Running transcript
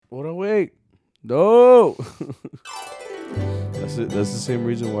What a wait. No. That's it. That's the same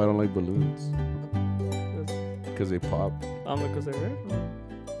reason why I don't like balloons. Because they pop. Because they're red.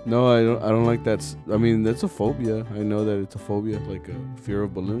 No, I don't. I don't like that. I mean, that's a phobia. I know that it's a phobia, like a fear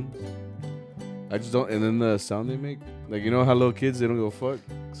of balloons. I just don't. And then the sound they make, like you know how little kids they don't go fuck.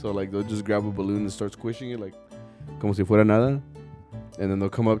 So like they'll just grab a balloon and start squishing it, like como si fuera nada. And then they'll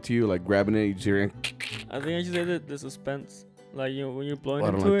come up to you like grabbing it. You just hear. I think I should say the suspense. Like when you're blowing Oh,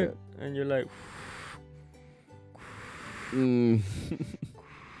 I don't into like it and you're like, Mm.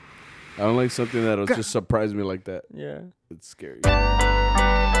 I don't like something that'll just surprise me like that. yeah. It's scary.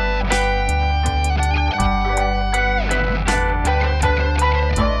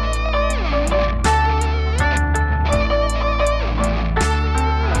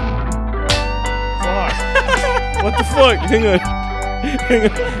 What the fuck? Hang on.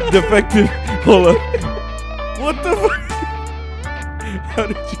 Hang on. Defective. Hold on. What the fuck? How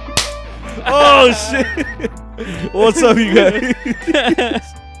did you? Oh shit! What's up, you guys?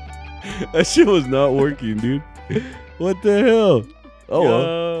 That shit was not working, dude. What the hell? Oh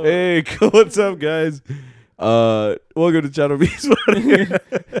well. Hey, what's up, guys? Welcome to Channel Beast.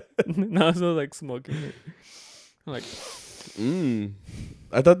 Now it smells like smoking it. I'm like,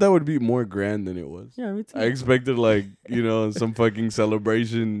 I thought that would be more grand than it was. yeah, me too. I expected like, some fucking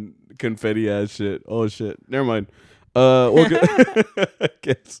celebration confetti ass shit. Oh shit. Never mind. Welcome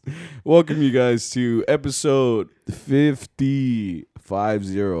you guys to episode 50.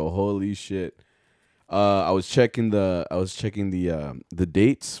 Holy shit. I was checking the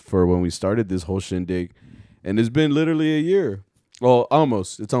dates for when we started this whole shindig, and it's been literally a year. Well,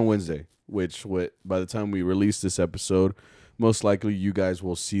 almost. It's on Wednesday, which by the time we release this episode, most likely you guys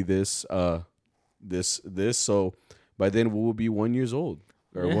will see this this. So by then we will be 1 year old.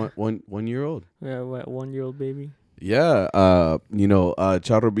 Or Yeah. one year old. Yeah, what 1-year-old baby. Yeah,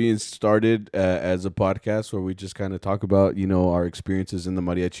 Charro Beans started as a podcast where we just kind of talk about, our experiences in the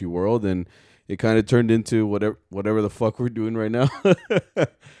mariachi world, and it kind of turned into whatever the fuck we're doing right now.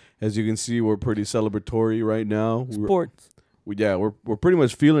 As you can see, we're pretty celebratory right now. Sports. We're pretty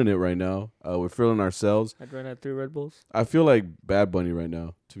much feeling it right now. We're feeling ourselves. I'd run out 3 Red Bulls. I feel like Bad Bunny right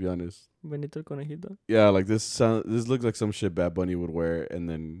now, to be honest. Benito el Conejito. Yeah, like this looks like some shit Bad Bunny would wear, and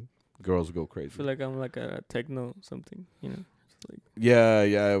then girls would go I crazy. feel like I'm like a techno something, Just like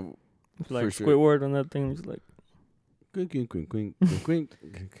Yeah. like for sure. Squidward on that thing, just like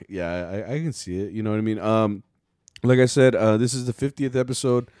Yeah, I can see it. You know what I mean? Like I said, this is the 50th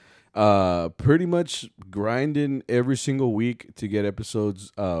episode. Pretty much grinding every single week to get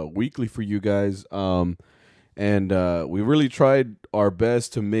episodes weekly for you guys. And we really tried our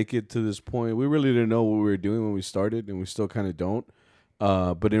best to make it to this point. We really didn't know what we were doing when we started, and we still kind of don't.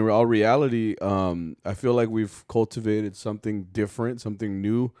 But in all reality, I feel like we've cultivated something different, something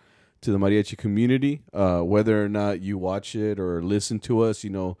new to the mariachi community. Whether or not you watch it or listen to us,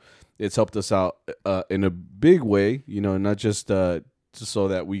 it's helped us out in a big way. Not just so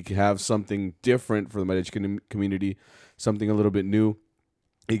that we can have something different for the mariachi community, something a little bit new.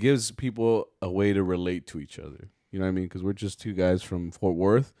 It gives people a way to relate to each other. You know what I mean? Because we're just two guys from Fort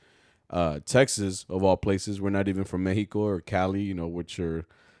Worth. Texas, of all places. We're not even from Mexico or Cali, which are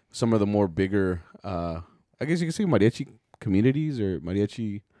some of the more bigger, I guess you can say mariachi communities or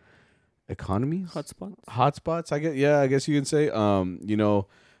mariachi economies. Hotspots, I guess you can say.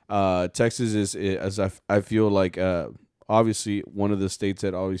 Texas is, as I feel like, obviously one of the states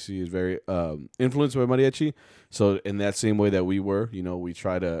that obviously is very influenced by mariachi. So in that same way that we were, we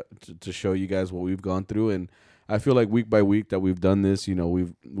try to show you guys what we've gone through, and I feel like week by week that we've done this,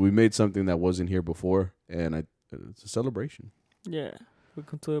 we made something that wasn't here before, and it's a celebration. Yeah.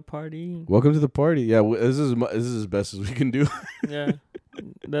 Welcome to the party. Welcome to the party. Yeah, this is as best as we can do. Yeah.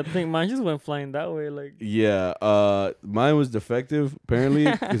 That thing, mine just went flying that way. Like. Yeah. Mine was defective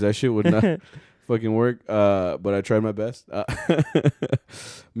apparently because that shit would not fucking work. But I tried my best.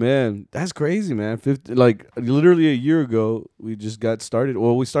 Man, that's crazy, man. 50, like literally a year ago, we just got started.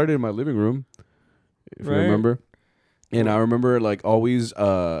 Well, we started in my living room, if you remember. And I remember like always.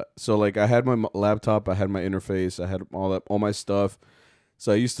 So like I had my laptop, I had my interface, I had all my stuff.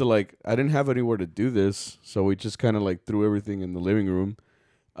 So I used to I didn't have anywhere to do this, so we just kind of threw everything in the living room,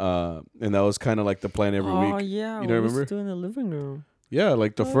 and that was kind of like the plan every week. Oh yeah, you don't remember? Doing the living room. Yeah,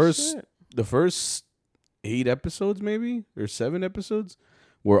 like the first 8 episodes maybe or 7 episodes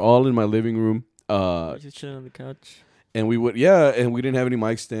were all in my living room. Just chilling on the couch. And we didn't have any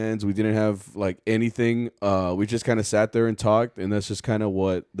mic stands. We didn't have anything. We just kind of sat there and talked, and that's just kind of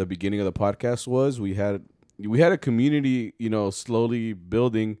what the beginning of the podcast was. We had a community, slowly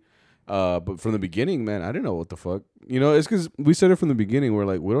building But from the beginning, man, I didn't know what the fuck. You know, it's because we said it from the beginning. We're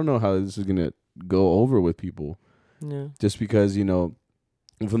like, we don't know how this is gonna go over with people. Yeah. Just because, you know,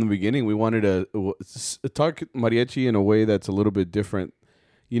 from the beginning we wanted to talk mariachi in a way that's a little bit different.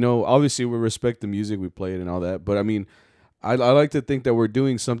 You know, obviously we respect the music we played and all that, but I mean, I like to think that we're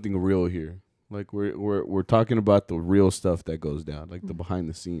doing something real here. Like we're talking about the real stuff that goes down, like the behind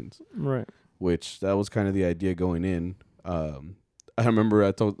the scenes. Right. Which that was kind of the idea going in. I remember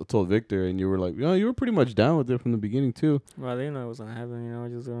I told Victor, and you were like, you were pretty much down with it from the beginning too. Well, they know it was gonna happen. You know,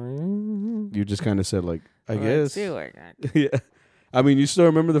 just going. You just kind of said like, I Like, guess. see what I got. Yeah. I mean, you still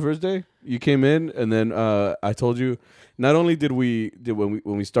remember the first day you came in, and then I told you. Not only did when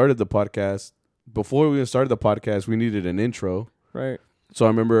we started the podcast, before we even started the podcast, we needed an intro. Right. So I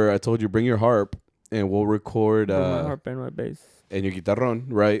remember I told you bring your harp, and we'll record Bring my harp and my bass. and your guitarrón,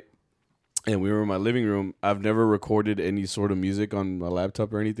 right? And we were in my living room. I've never recorded any sort of music on my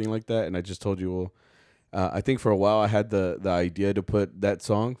laptop or anything like that. And I just told you, well, I think for a while I had the idea to put that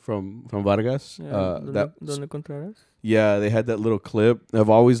song from Vargas. Yeah. That Donde Contreras. yeah, they had that little clip. I've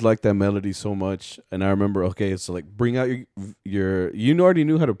always liked that melody so much, and I remember, okay, it's like bring out your you already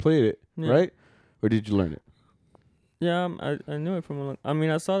knew how to play it, Yeah. right? Or did you learn it? Yeah, I knew it from a long. I mean,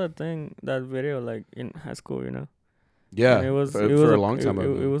 I saw that video like in high school, you know. Yeah, And it was for a a long time.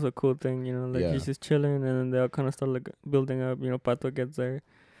 It was a cool thing, you know. Like Yeah. he's just chilling, and then they all kind of start like building up. You know, Pato gets there,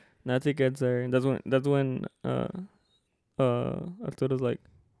 Nati gets there, and that's when Arturo's like,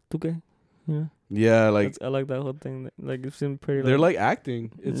 "Tu qué?" You know. Yeah, like I like that whole thing. Like it seemed pretty. they're like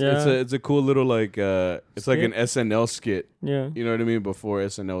acting. It's Yeah. it's a cool little like it's like an Skit? SNL skit. Yeah. You know what I mean? Before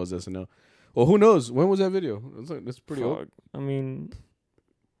SNL was SNL. Well, who knows? When was that video? It's pretty old. Fuck. I mean,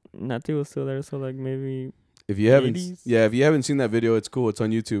 Nati was still there, so like maybe. If you haven't, 80s? if you haven't seen that video, it's cool. It's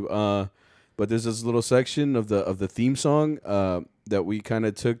on YouTube. But there's this little section of the theme song that we kind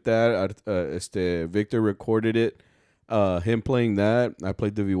of took that. Victor recorded it. Him playing that. I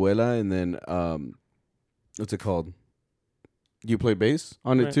played the vihuela, and then what's it called? You play bass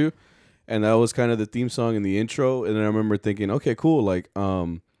on it Right. too, and that was kind of the theme song and the intro. And then I remember thinking, okay, cool, like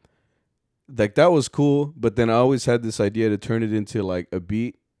that was cool. But then I always had this idea to turn it into like a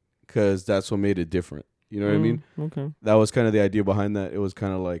beat, because that's what made it different. You know what I mean? Okay. That was kind of the idea behind that. It was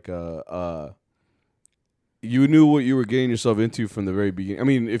kind of like you knew what you were getting yourself into from the very beginning. I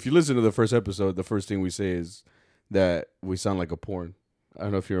mean, if you listen to the first episode, the first thing we say is that we sound like a porn. I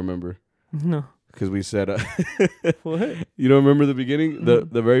don't know if you remember, No. because we said What? you don't remember the beginning, the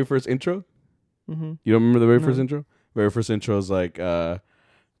very first intro. Mm-hmm. You don't remember the very first No. intro? Very first intro is like you're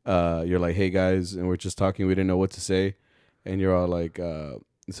like, hey guys, and we're just talking. We didn't know what to say, and you're all like,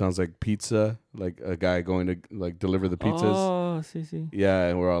 it sounds like pizza, like a guy going to like deliver the pizzas. Oh, see. Yeah,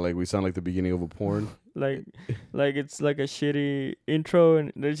 and we're all like, we sound like the beginning of a porn. Like it's like a shitty intro,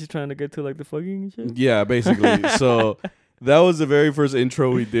 and they're just trying to get to like the fucking shit. Yeah, basically. So that was the very first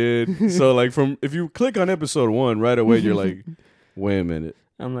intro we did. So like if you click on episode 1 right away, you're like, wait a minute,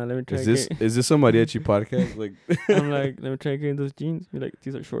 I'm like, let me try. is this a mariachi podcast? Like, I'm like, let me try getting those jeans. You're like,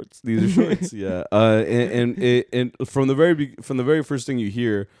 these are shorts. these are shorts. Yeah. And from the very first thing you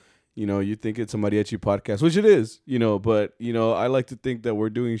hear, you know, you think it's a mariachi podcast, which it is, you know. But you know, I like to think that we're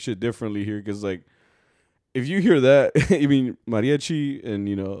doing shit differently here, because like, if you hear that, I mean, mariachi, and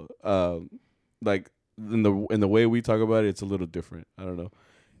you know, like in the way we talk about it, it's a little different. I don't know.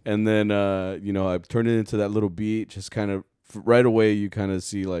 And then you know, I turned it into that little beat, just kind of right away. You kind of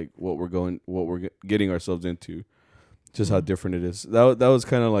see like what we're getting ourselves into, just how different it is. That was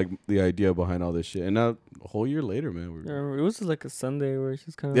kind of like the idea behind all this shit. And now a whole year later, man, Yeah, it was just like a Sunday where it's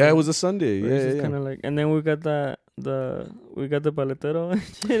just kind of. yeah, it was a Sunday. Yeah. Kind of like, and then we got the paletero and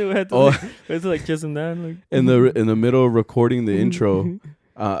shit. We had to, Oh. we had to like chase him down. Like In the middle of recording the intro,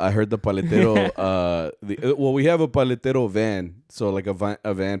 I heard the paletero. We have a paletero van, so like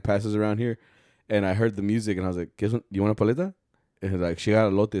a van passes around here, and I heard the music, and I was like, "You want a paleta?" And he's like, "She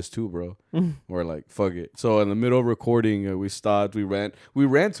got elotes too, bro." We're like, "Fuck it." So in the middle of recording, we stopped. We ran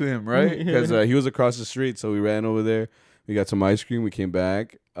to him, right? Because he was across the street, so we ran over there. We got some ice cream. We came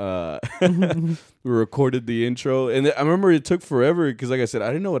back. We recorded the intro, and I remember it took forever because, like I said, I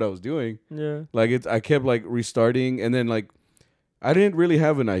didn't know what I was doing. Yeah. Like I kept like restarting, and then like I didn't really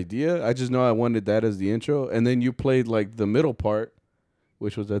have an idea. I just know I wanted that as the intro, and then you played like the middle part,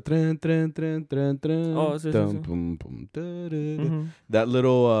 which was a tren tren tren tren tren. Oh, sí. Boom, boom, da, da,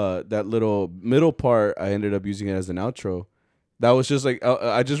 da. That little middle part, I ended up using it as an outro. That was just like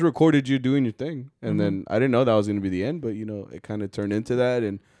I just recorded you doing your thing, and then I didn't know that was gonna be the end, but you know it kind of turned into that.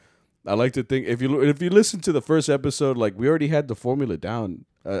 And I like to think if you listen to the first episode, like we already had the formula down.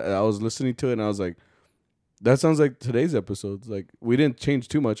 I was listening to it and I was like, That sounds like today's episodes. Like we didn't change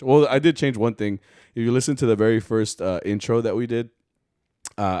too much. Well, I did change one thing. If you listen to the very first intro that we did,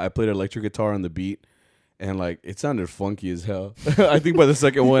 I played electric guitar on the beat, and like it sounded funky as hell. I think by the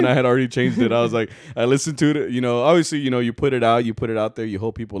second one, I had already changed it. I was like, I listened to it. You know, obviously, you know, you put it out there. You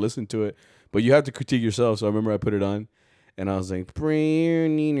hope people listen to it, but you have to critique yourself. So I remember I put it on, and I was like,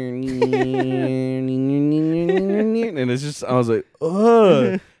 and it's just, I was like,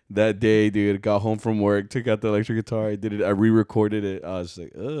 ugh. That day, dude, I got home from work, took out the electric guitar, I did it, I re-recorded it. I was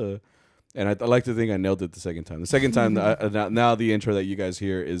like, ugh. And I like to think I nailed it the second time. The second time, now the intro that you guys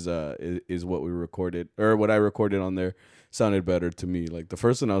hear is what we recorded, or what I recorded on there. Sounded better to me. Like the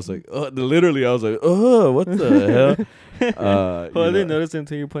first one, I was like, literally, I was like, what the hell? Well, I didn't notice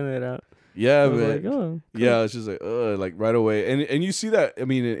until you pointed it out. Yeah, I was man. like, oh, cool. Yeah, it's just like right away, and you see that. I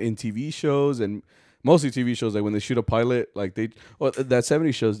mean, in TV shows and mostly TV shows, like when they shoot a pilot, like that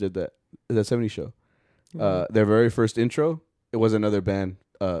 70 shows did that. That 70 show, their very first intro, it was another band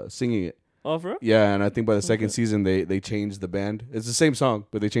singing it. Oh, for real? Yeah, and I think by the second season they changed the band. It's the same song,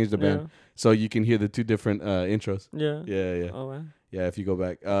 but they changed the band, so you can hear the two different intros. Yeah. Yeah. Oh wow. Yeah, if you go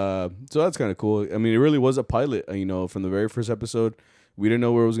back. So that's kind of cool. I mean, it really was a pilot. You know, from the very first episode, we didn't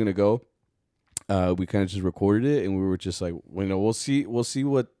know where it was gonna go. We kind of just recorded it, and we were just like, you know, we'll see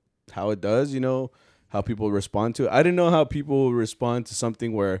how it does. You know, how people respond to it. I didn't know how people would respond to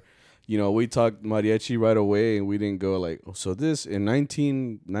something where, you know, we talked mariachi right away, and we didn't go like, oh, so this in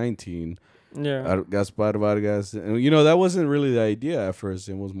 1919. Yeah. Gaspar Vargas, and you know that wasn't really the idea at first.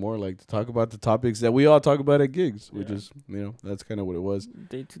 It was more like to talk about the topics that we all talk about at gigs, which is, you know, that's kind of what it was.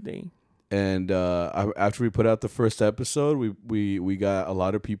 Day to day. And after we put out the first episode, we got a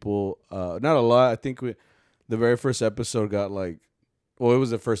lot of people. Not a lot. I think the very first episode got like, well, it was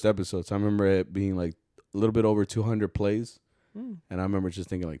the first episode, so I remember it being like a little bit over 200 plays, and I remember just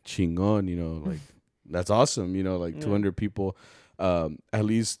thinking like, chingon, you know, like that's awesome, you know, like 200 people, at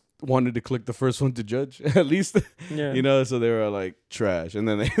least wanted to click the first one to judge, at least, you know, so they were like trash, and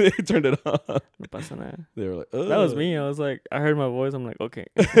then they turned it off. No pasa nada. They were like, ugh. That was me. I was like, I heard my voice. I'm like, okay,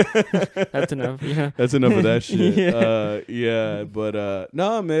 that's enough. Yeah, that's enough of that shit. Yeah, but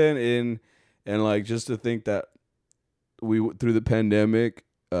no, man, and like just to think that we through the pandemic,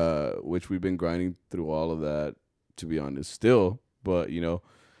 which we've been grinding through all of that, to be honest, still, but you know,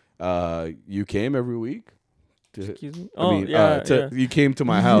 you came every week. Excuse me. You came to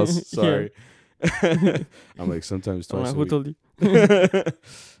my house. Sorry. I'm like, sometimes twice a who week. told you?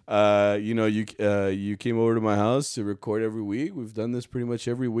 You know, you came over to my house to record every week. We've done this pretty much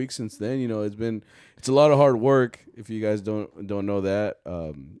every week since then. You know, it's a lot of hard work. If you guys don't know that,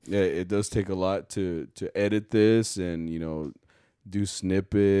 it does take a lot to edit this, and you know, do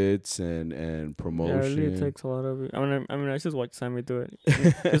snippets and promotion. Yeah, it really takes a lot of it. I mean, I just watch Sammy do it.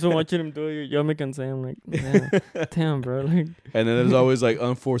 Just from watching him do it, yo me cansé. I'm like, damn, bro. Like, and then there's always like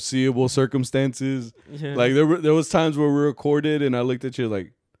unforeseeable circumstances. Yeah. Like there was times where we recorded, and I looked at you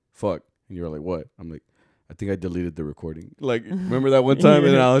like, fuck, and you were like, what? I'm like, I think I deleted the recording. Like, remember that one time?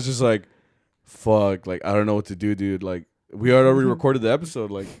 And I was just like, fuck, like I don't know what to do, dude. Like, we had already recorded the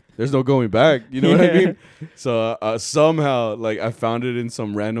episode. Like, there's no going back. You know what I mean? So somehow, like, I found it in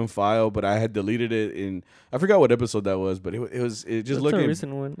some random file, but I had deleted it in. I forgot what episode that was, but it just That's looking. a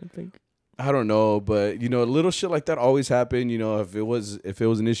recent one, I think. I don't know, but you know, little shit like that always happen. You know, if it was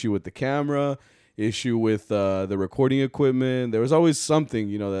an issue with the camera, issue with the recording equipment, there was always something,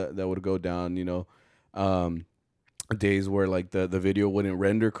 you know, that would go down. You know, days where like the video wouldn't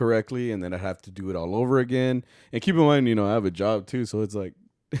render correctly, and then I'd have to do it all over again. And keep in mind, you know, I have a job too, so it's like,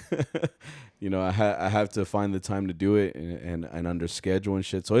 you know, I have to find the time to do it and under schedule and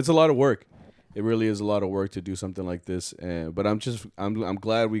shit. So it's a lot of work. It really is a lot of work to do something like this. But I'm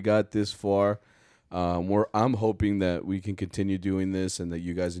glad we got this far. I'm hoping that we can continue doing this, and that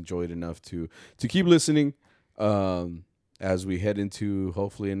you guys enjoy it enough to keep listening as we head into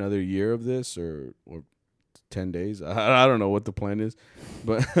hopefully another year of this, or 10 days. I don't know what the plan is,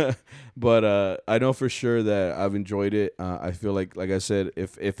 but I know for sure that I've enjoyed it. I feel like I said,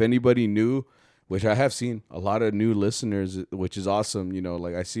 if anybody new, which I have seen a lot of new listeners, which is awesome. You know,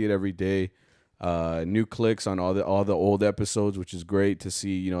 like I see it every day. New clicks on all the old episodes, which is great to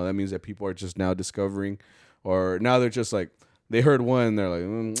see. You know, that means that people are just now discovering, or now they're just like, they heard one and they're like,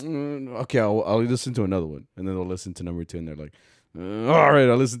 okay, I'll listen to another one, and then they'll listen to number 2 and they're like, all right,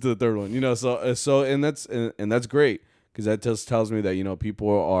 I'll listen to the third one. You know, so and that's great, because that just tells me that, you know, people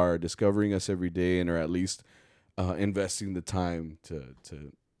are discovering us every day and are at least investing the time to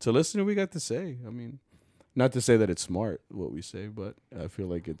listen to what we got to say. I mean, not to say that it's smart what we say, but I feel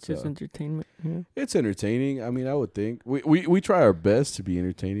like it's just entertainment. Yeah. It's entertaining. I mean, I would think we try our best to be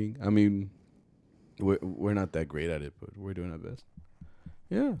entertaining. I mean, We're not that great at it, but we're doing our best.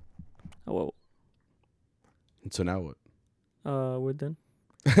 Yeah. Oh, well, And so now what? we're done.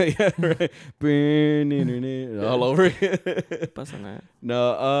 Yeah, right. Burn internet all over again. Pasa nada.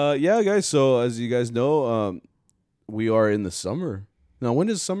 No, yeah, guys. So as you guys know, we are in the summer now. When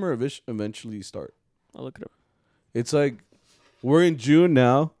does summer eventually start? I'll look it up. It's like we're in June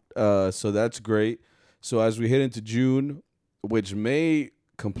now, so that's great. So as we head into June, which May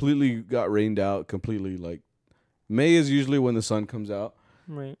completely got rained out, completely like May is usually when the sun comes out.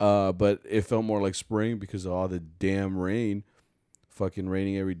 Right. But it felt more like spring because of all the damn rain, fucking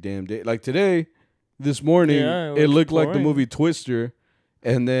raining every damn day. Like today, this morning, Yeah, it was looked like the pouring. movie Twister,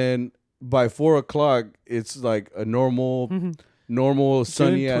 and then by 4 o'clock, it's like a normal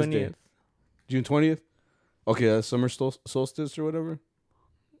sunny ass day. 20th. June 20th. Okay, that's summer solstice or whatever.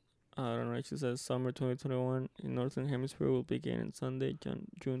 I don't know. It just says summer 2021 in Northern Hemisphere will begin on Sunday,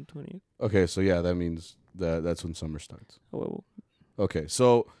 June 20th. Okay, so yeah, that means that's when summer starts. Oh, well. Okay,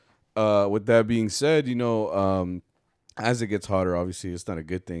 so with that being said, as it gets hotter, obviously it's not a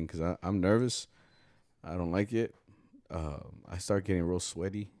good thing because I'm nervous. I don't like it. I start getting real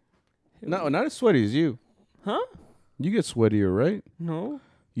sweaty. No, not as sweaty as you. Huh? You get sweatier, right? No.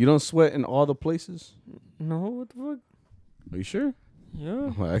 You don't sweat in all the places. No. What the fuck? Are you sure?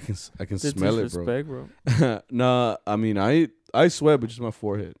 Yeah. Well, I can That's smell it, disrespect, bro. Nah, I mean I sweat, but just my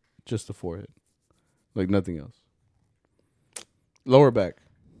forehead, just the forehead, like nothing else. Lower back.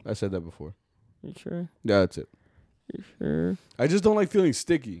 I said that before. You sure? Yeah, that's it. You sure? I just don't like feeling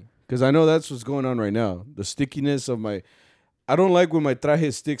sticky because I know that's what's going on right now. The stickiness of my, I don't like when my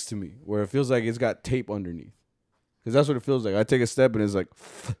traje sticks to me, where it feels like it's got tape underneath. Because that's what it feels like. I take a step and it's like,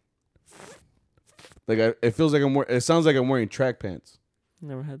 it feels like it sounds like I'm wearing track pants.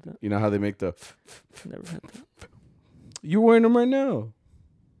 Never had that. You know how they make the, Never had that. you're wearing them right now.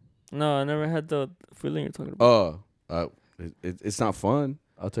 No, I never had the feeling you're talking about. It's not fun.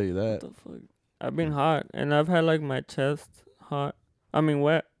 I'll tell you that. What the fuck? I've been hot, and I've had like my chest hot. I mean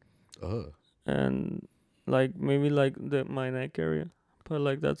wet, and like maybe like my neck area, but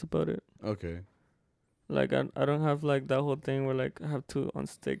like that's about it. Okay. Like I don't have like that whole thing where like I have to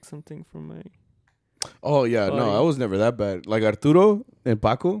unstick something from my. Oh yeah, no, Body. I was never that bad. Like Arturo and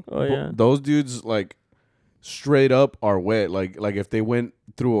Paco, Oh, yeah. those dudes like straight up are wet. Like if they went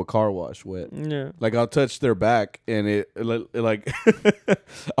through a car wash wet. Yeah. Like I'll touch their back and it like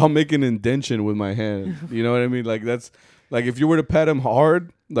I'll make an indention with my hand. You know what I mean? Like that's like if you were to pat them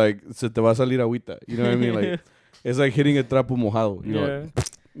hard, like se te va a salir agüita. You know what I mean? Like it's like hitting a trapo mojado. You know. Yeah. Like,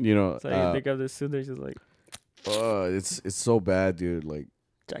 you know. It's like they got this suit. They're just like It's so bad, dude. Like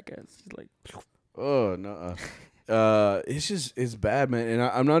jackass. Just like. oh no. It's bad, man, and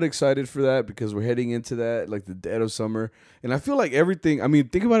I'm not excited for that because we're heading into that like the dead of summer, and I feel like everything. I mean,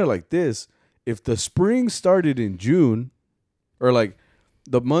 think about it like this: if the spring started in June, or like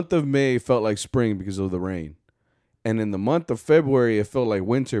the month of May felt like spring because of the rain, and in the month of February it felt like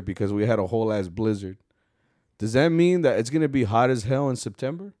winter because we had a whole ass blizzard. Does that mean that it's gonna be hot as hell in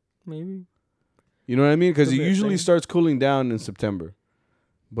September? Maybe. You know what I mean? Because Could it be a usually thing. starts cooling down in September.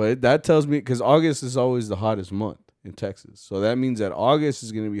 But that tells me, because August is always the hottest month in Texas. So that means that August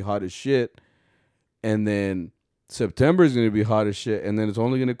is going to be hot as shit. And then September is going to be hot as shit. And then it's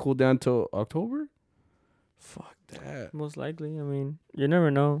only going to cool down till October? Fuck that. Most likely. I mean, you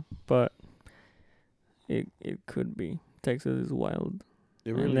never know, but it could be. Texas is wild.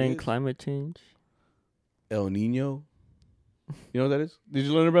 It and really then is. climate change. El Nino. You know what that is? Did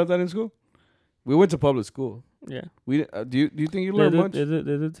you learn about that in school? We went to public school. Yeah. We do you think you learned much? They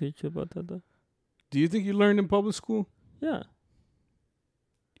did teach you about that though. Do you think you learned in public school? Yeah.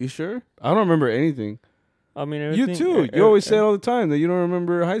 You sure? I don't remember anything. I mean, You everything. too. You always say all the time that you don't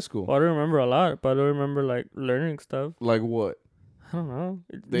remember high school. Well, I don't remember a lot, but I don't remember like learning stuff. Like what? I don't know.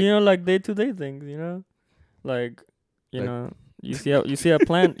 They- Like day-to-day things. Like Like- know, you see a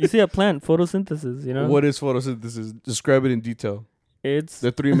plant. You see a plant photosynthesis. What is photosynthesis? Describe it in detail. It's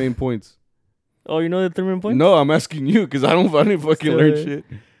The 3 main points. oh, you know the 3 main points. No, I'm asking you because I didn't fucking learn shit.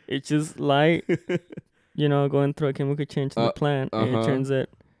 It's just light. Going through a chemical change in the plant, and it turns it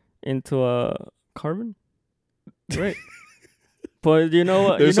into a carbon. Right. But you know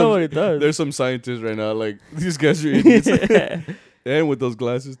what? What it does. There's some scientists right now, like these guys are idiots. And with those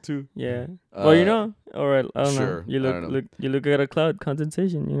glasses too. Yeah. Well, all right. I don't Sure, know. You I don't know. you look at a cloud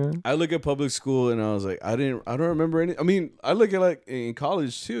condensation. I look at public school and I was like, I don't remember any. I mean, I look at like in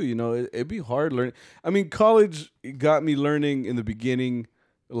college too. It'd be hard learning. I mean, college got me learning in the beginning,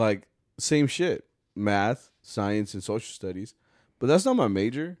 like same shit, math, science, and social studies. But that's not my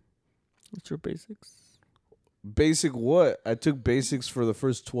major. What's your basics? Basic what? I took basics for the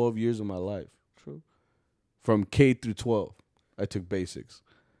first 12 years of my life. True. from K through 12. I took basics.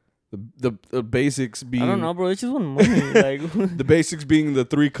 The basics being, I don't know, bro. It's just one money. Like the basics being the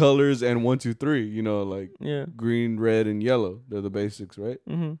 3 colors and 1, 2, 3. You know, like yeah, green, red, and yellow. They're the basics, right?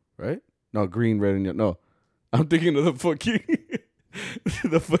 mm-hmm. Right? No, green, red, and yellow. No, I'm thinking of the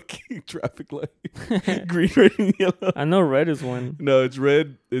fucking traffic light. Green, red, and yellow. I know red is one. No, it's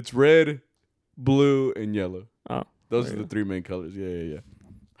red. It's red, blue, and yellow. Oh, those are the 3 main colors. Yeah.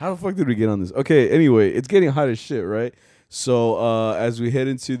 How the fuck did we get on this? Okay, anyway, it's getting hot as shit, right? So as we head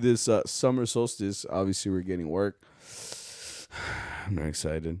into this summer solstice, obviously we're getting work. I'm not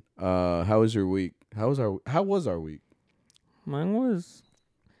excited. How was your week? How was our week? Mine was.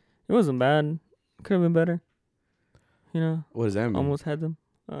 It wasn't bad. Could have been better. You know. What does that mean? Almost had them.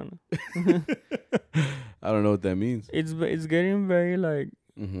 I don't know. I don't know what that means. It's getting very like.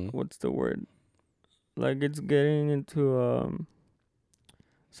 Mm-hmm. What's the word? Like it's getting into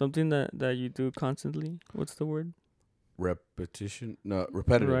something that you do constantly. What's the word? Repetition? No,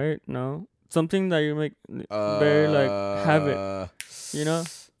 repetitive. Right? No. Something that you make very like habit. You know?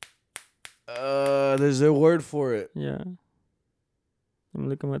 There's a word for it. Yeah. I'm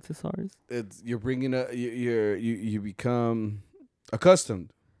looking at my thesaurus. It's you're bringing you become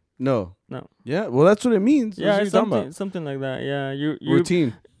accustomed. No. Yeah, well that's what it means. Yeah, it's something like that. Yeah, you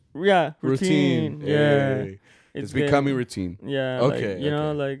routine. Yeah, routine. Yeah. Hey. It's becoming routine. Yeah. Okay. Like, you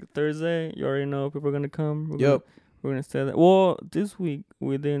know, like Thursday, you already know people are gonna come. We're gonna stay there. Well, this week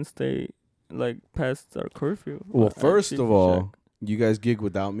we didn't stay like past our curfew. Well, first of all, you guys gig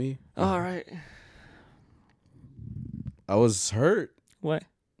without me. All right. I was hurt. What?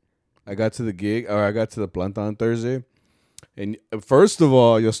 I got to the planta on Thursday, and first of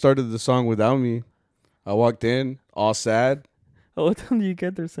all, you started the song without me. I walked in all sad. Oh, what time do you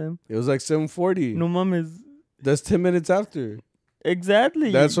get there, Sam? It was like 7:40. No, Mom. That's 10 minutes after.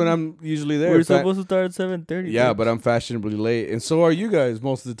 Exactly. That's when I'm usually there. We're supposed to start at 7:30. Yeah, but I'm fashionably late, and so are you guys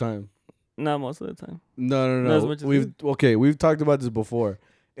most of the time. Not most of the time. No. Not as much as We've talked about this before.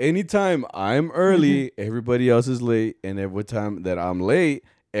 Anytime I'm early, everybody else is late, and every time that I'm late,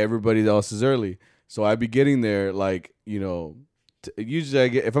 everybody else is early. So I be getting there like, you know,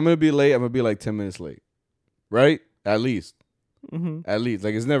 usually if I'm gonna be late, I'm gonna be like 10 minutes late, right? At least. Mm-hmm. At least,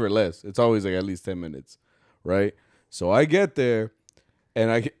 like it's never less. It's always like at least 10 minutes, right? So I get there,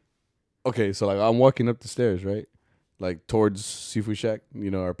 and so like I'm walking up the stairs, right, like towards Seafood Shack, you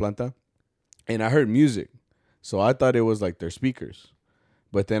know, our planta, and I heard music, so I thought it was like their speakers,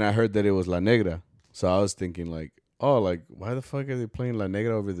 but then I heard that it was La Negra, so I was thinking like, oh, like why the fuck are they playing La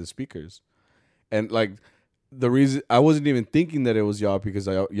Negra over the speakers, and like the reason I wasn't even thinking that it was y'all because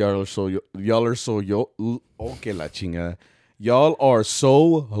y'all are so okay la chingada. Y'all are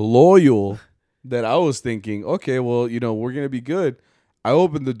so loyal that I was thinking, okay, well, you know, we're going to be good. I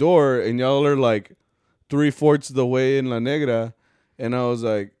opened the door, and y'all are like 3/4 of the way in La Negra. And I was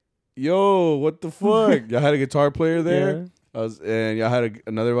like, yo, what the fuck? Y'all had a guitar player there? Yeah. And y'all had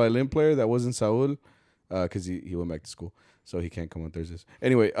another violin player that wasn't Saul because he went back to school. So he can't come on Thursdays.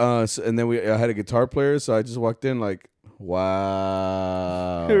 Anyway, and then I had a guitar player, so I just walked in like,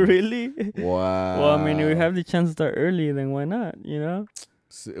 wow. Really? Wow. Well, I mean, if we have the chance to start early, then why not, you know?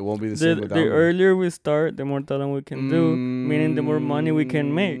 It won't be the same without me. The earlier we start, the more talent we can do, meaning the more money we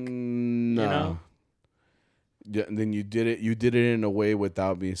can make. Nah. You know? Yeah, and then you did it in a way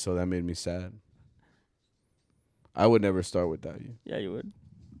without me, so that made me sad. I would never start without you. Yeah, you would.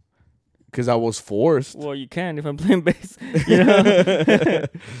 Because I was forced. Well, you can if I'm playing bass. You know?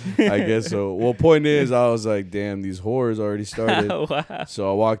 I guess so. Well, point is, I was like, damn, these whores already started. Wow. So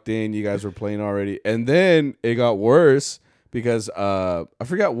I walked in, you guys were playing already. And then it got worse because I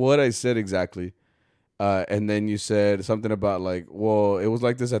forgot what I said exactly. And then you said something about like, well, it was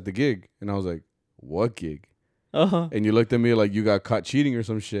like this at the gig. And I was like, what gig? Uh-huh. And you looked at me like you got caught cheating or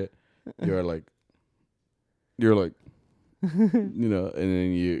some shit. You're like, you know, and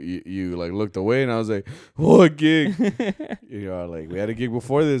then you like looked away, and I was like, what gig? You know, like we had a gig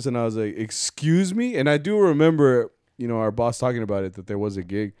before this, and I was like, excuse me? And I do remember, you know, our boss talking about it, that there was a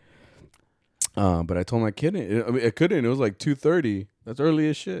gig. But I told him I couldn't. I mean, I couldn't. It was like 2:30. That's early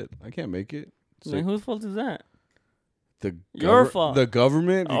as shit. I can't make it. So, I mean, whose fault is that? Your fault. The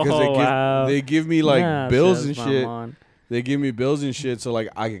government, because they give me like bills and shit. They give me bills and shit, so like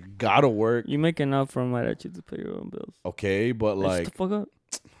I gotta work. You make enough from Mariachi to pay your own bills. Okay, but like, shut the fuck up.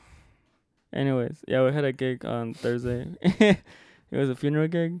 Anyways, yeah, we had a gig on Thursday. It was a funeral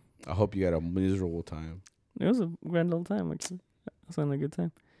gig. I hope you had a miserable time. It was a grand old time, actually. It was a good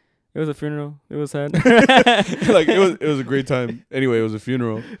time. It was a funeral. It was sad. Like it was a great time. Anyway, it was a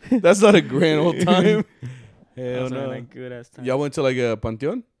funeral. That's not a grand old time. Hell no. Like good ass time. Y'all went to like a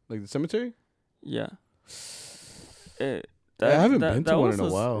panteon, like the cemetery. Yeah. That, I haven't been to that one was in a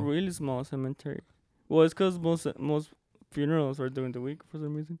while. Really small cemetery. Well, it's because most funerals are during the week for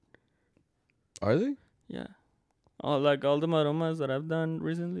some reason. Are they? Yeah. All the maromas that I've done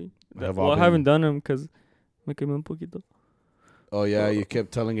recently. I haven't done them because me quemé un poquito. Oh yeah, you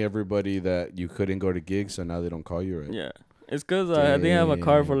kept telling everybody that you couldn't go to gigs, so now they don't call you, right? Yeah, it's because I didn't have a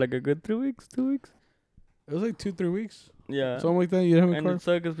car for like a good 2 weeks. 2 weeks. It was like 2-3 weeks. Yeah, something like that. You didn't have a car. And it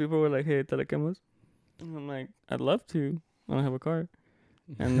sucked because people were like, "Hey, telequemos," and I'm like, "I'd love to. I don't have a car."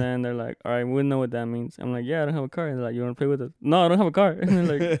 And then they're like, "All right, we know what that means." I'm like, "Yeah, I don't have a car." And they're like, "You want to play with us?" No, I don't have a car. And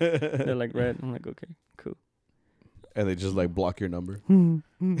they're like, "Red." I'm like, "Okay, cool." And they just like block your number.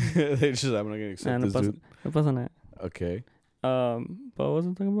 They just, I'm not gonna accept this dude. No pasa nada. Okay. But what was I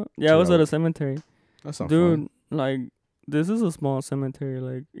talking about? Yeah, I was at a cemetery. That's not dude, fun. Like, this is a small cemetery.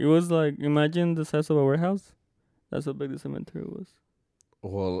 Like, it was like, imagine the size of a warehouse. That's how big the cemetery was.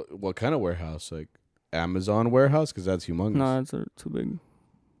 Well, what kind of warehouse? Like Amazon warehouse? Because that's humongous. No, it's too big.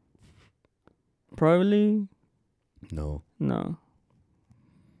 Probably. No.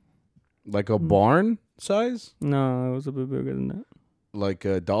 Like a barn size? No, it was a bit bigger than that. Like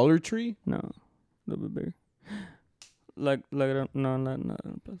a Dollar Tree? No, a little bit bigger. Like no, not.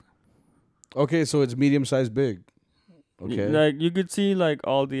 Okay, so it's medium sized big. Okay. Like you could see like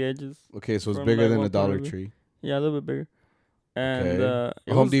all the edges. Okay, so it's bigger than a Dollar Tree. Yeah, a little bit bigger. And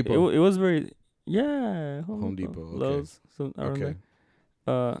okay. Home Depot. It was very Home Depot. Okay. Lowe's, okay.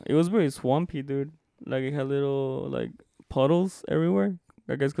 It was very swampy, dude. Like it had little like puddles everywhere.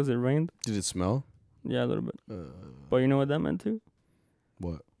 I guess because it rained. Did it smell? Yeah, a little bit. But you know what that meant too?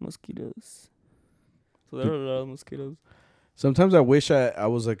 What? Mosquitoes. So there were a lot of mosquitoes. Sometimes I wish I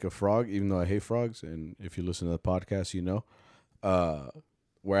was like a frog, even though I hate frogs. And if you listen to the podcast, you know,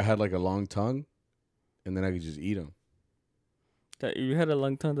 where I had like a long tongue, and then I could just eat them. That if you had a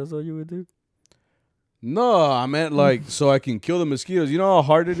long tongue, that's all you would do? No, I meant like so I can kill the mosquitoes. You know how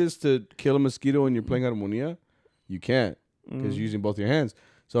hard it is to kill a mosquito when you're playing harmonia? You can't because you're using both your hands.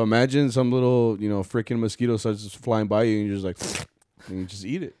 So imagine some little, freaking mosquito starts just flying by you and you're just like, and you just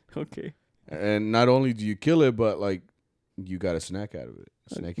eat it. Okay. And not only do you kill it, but like you got a snack out of it.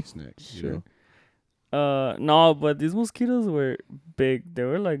 Snacky snack. Sure. No, but these mosquitoes were big. They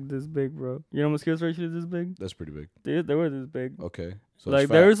were like this big, bro. You know mosquitoes are actually this big? That's pretty big. They were this big. Okay. So like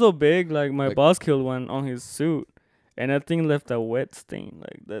they were so big, like my boss killed one on his suit. And that thing left a wet stain.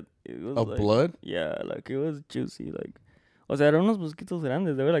 Like that it was blood? Yeah, like it was juicy. Like o sea, eran unos mosquitos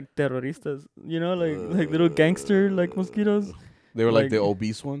grandes. They were like terroristas. You know, like little gangster like mosquitoes. They were like the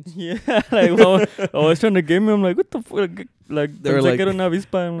obese ones? Yeah, like I was trying to get me. I'm like, what the fuck? Like they were like una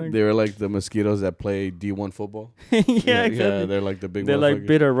avispa. I'm like, they were like the mosquitoes that play D1 football. Yeah, exactly. Yeah, they're like the big. They're like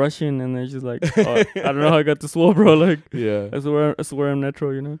bitter Russian, and they're just like, oh, I don't know how I got this swole, bro. Like, yeah, I swear I'm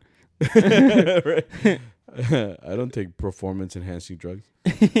natural, you know. I don't take performance enhancing drugs.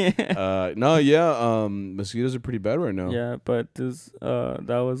 Mosquitoes are pretty bad right now. Yeah, but this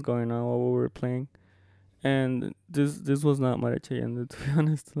that was going on while we were playing. And this was not Maria Chayenne, to be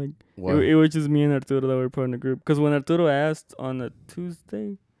honest. Like it was just me and Arturo that were part of the group. Because when Arturo asked on a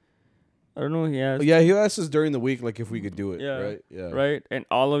Tuesday, I don't know, he asked. Yeah, he asked us during the week, like if we could do it. Yeah, right. Yeah, right. And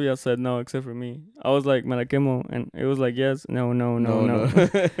all of y'all said no except for me. I was like Maraquemo, and it was like yes, no.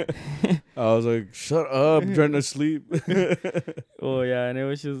 I was like, shut up, I'm trying to sleep. Oh yeah, and it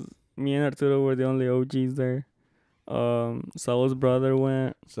was just me and Arturo were the only OGs there. Saul's brother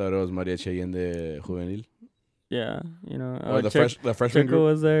went. So that was Maria Chayenne de Juvenil. Yeah, you know. The freshman group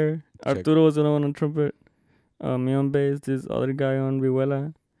was there. Arturo was the one on trumpet. Me on bass. This other guy on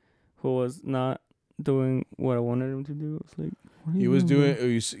vihuela, who was not doing what I wanted him to do. It was like he was doing.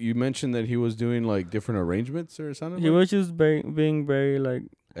 You mentioned that he was doing like different arrangements or something. He was just being very like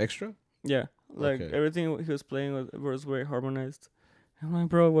extra. Yeah, like everything he was playing was very harmonized. I'm like,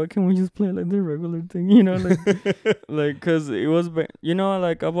 bro, why can't we just play like the regular thing? You know, like, cause it was,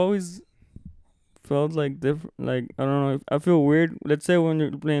 like I've always felt like different. Like I don't know, I feel weird. Let's say when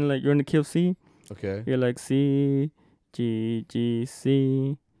you're playing, like you're in the key of C. Okay. You're like C, G, G,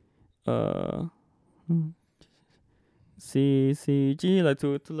 C, C, C, G, like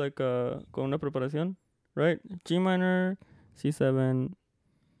to like con una preparación, right? G minor, C7,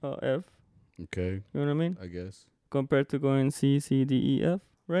 F. Okay. You know what I mean? I guess. Compared to going C, C, D, E, F,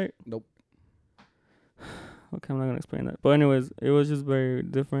 right? Nope. Okay, I'm not gonna explain that. But anyways, it was just very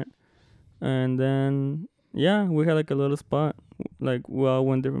different. And then yeah, we had like a little spot. Like we all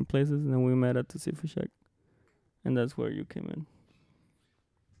went different places, and then we met at the Seafood Shack, and that's where you came in.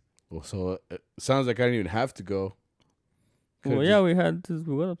 Well, so it sounds like I didn't even have to go. Well, yeah, we had this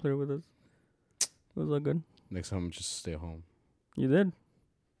Bugatti player with us. It was all good. Next time, just stay home. You did?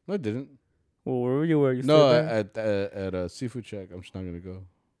 No, I didn't. Well, where were you? Where you No, stayed at a Seafood Shack. I'm just not gonna go.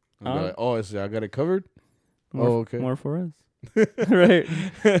 I'm Oh. like, oh, I got it covered. More okay. More for us. Right.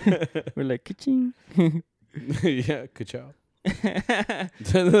 We're like, ka-ching. Yeah, ka-chow.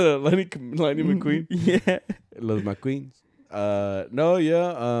 Lightning McQueen. Yeah. Love my queens. No,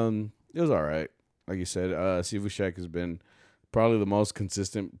 yeah. It was all right. Like you said, Seafood Shack has been probably the most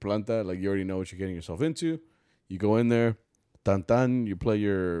consistent planta. Like you already know what you're getting yourself into. You go in there, tan. You play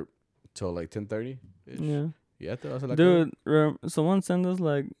your till like 10:30. Yeah. Yeah, dude. Someone sent us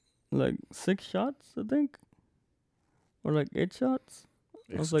like 6 shots, I think, or like 8 shots.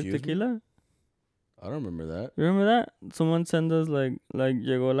 It was like tequila. I don't remember that. You remember that? Someone sent us like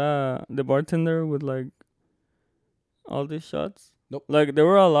llegó the bartender with like all these shots. Nope. Like there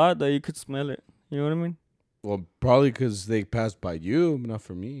were a lot that you could smell it. You know what I mean? Well, probably because they passed by you, not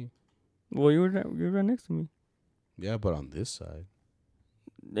for me. Well, you were right next to me. Yeah, but on this side.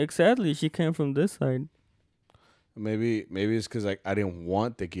 Exactly. She came from this side. Maybe it's because like I didn't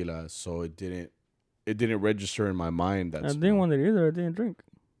want tequila, so it didn't register in my mind. That I didn't want it either. I didn't drink.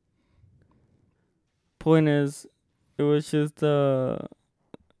 Point is, it was just ¿cómo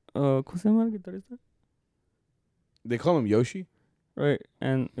se llama el guitarrista? They call him Yoshi, right?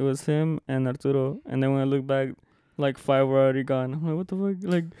 And it was him and Arturo. And then when I look back, like 5 were already gone. I'm like, what the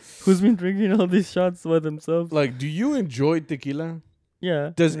fuck? Like, who's been drinking all these shots by themselves? Like, do you enjoy tequila?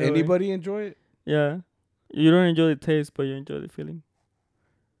 Yeah. Does anybody enjoy it? Yeah. You don't enjoy the taste, but you enjoy the feeling.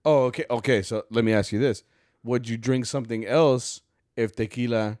 Oh, okay. Okay, so let me ask you this. Would you drink something else if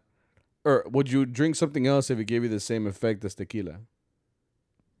tequila... Or would you drink something else if it gave you the same effect as tequila?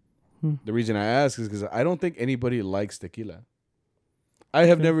 The reason I ask is because I don't think anybody likes tequila. I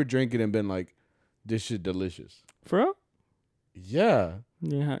have never drank it and been like, this shit delicious. For real? Yeah.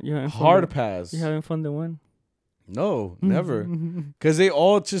 Yeah. Hard pass. You having fun the one? No, never. Because they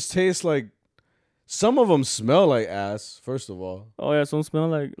all just taste like... Some of them smell like ass, first of all. Oh, yeah. Some smell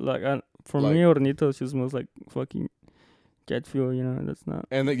like for me, Hornito, she smells like fucking jet fuel, you know. That's not...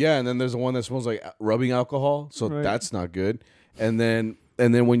 And then there's the one that smells like rubbing alcohol. So that's not good. And then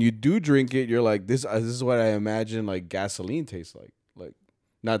when you do drink it, you're like, this is what I imagine like gasoline tastes like. Like,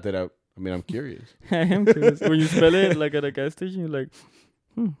 not that I'm curious. I am curious. When you smell it like at a gas station, you're like,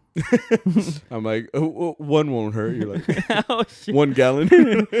 I'm like, oh, one won't hurt. You're like, oh, shit. 1 gallon.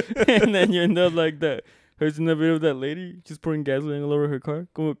 And then you end up like that. Heard in the video of that lady just pouring gasoline all over her car,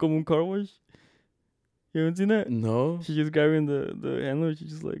 como un car wash. You haven't seen that? No. She's just grabbing the handle.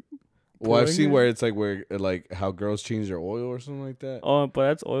 She's just like. Well, I've seen where it's like how girls change their oil or something like that. Oh, but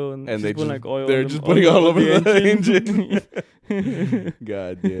that's oil, and they just like oil. They're just putting all over the engine.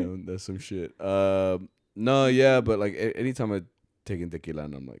 God damn, that's some shit. No, yeah, but like anytime I take in tequila,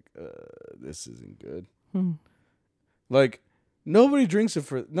 and I'm like, this isn't good. Like nobody drinks it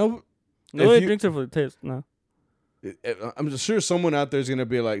for Nobody drinks it for the taste. No. I'm just sure someone out there is gonna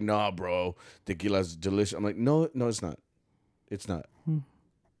be like, nah, bro, tequila's delicious. I'm like, no, it's not. It's not.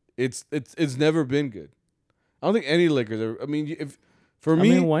 It's never been good. I don't think any liquors ever. I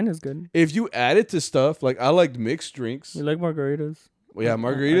mean, wine is good. If you add it to stuff, like I like mixed drinks. You like margaritas? Well, yeah,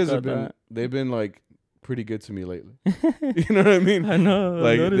 margaritas they've been like pretty good to me lately. You know what I mean? I know. I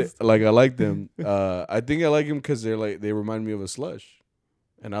like them. I think I like them because they remind me of a slush,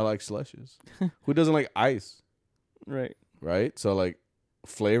 and I like slushes. Who doesn't like ice? Right. So like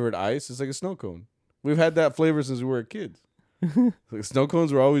flavored ice is like a snow cone. We've had that flavor since we were kids. Like snow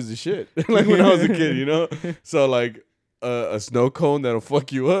cones were always the shit. Like when I was a kid, you know. So like a snow cone that'll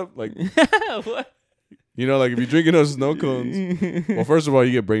fuck you up, like what? You know, like if you're drinking those snow cones, well, first of all,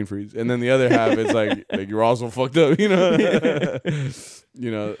 you get brain freeze, and then the other half is like you're also fucked up, you know.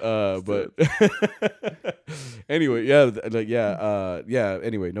 But anyway,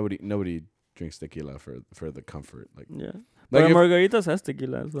 Anyway, nobody drinks tequila for the comfort, like But margaritas has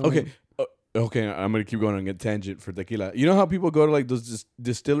tequila. So okay. Okay, I'm gonna keep going on a tangent for tequila. You know how people go to like those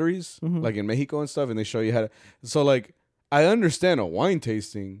distilleries, like in Mexico and stuff, and they show you how to. So like, I understand a wine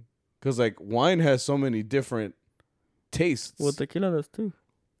tasting because like wine has so many different tastes. Well, tequila does too.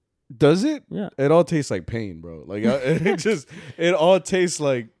 Does it? Yeah. It all tastes like pain, bro. Like it all tastes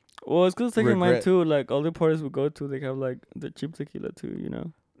like. Well, it's because in mine too. Like all the parties we go to, they have like the cheap tequila too. You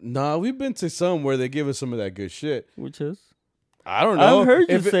know. Nah, we've been to some where they give us some of that good shit. Which is. I don't know. I've heard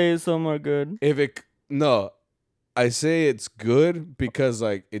you say some are good. I say it's good because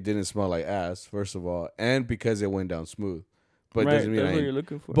like it didn't smell like ass, first of all, and because it went down smooth. But it doesn't mean that's what you're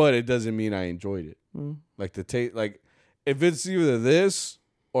looking for. But it doesn't mean I enjoyed it. Like the taste, like if it's either this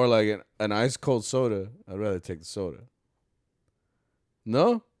or like an ice cold soda, I'd rather take the soda.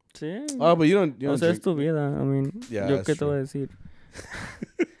 No. Sí. Oh, but you don't. O sea, es tu vida. I mean, yeah, yo qué te voy a decir.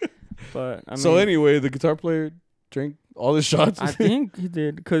 But I mean, so anyway, the guitar player drank all the shots. I think he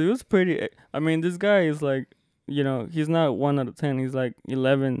did because it was pretty. I mean, this guy is like, he's not 1 out of 10. He's like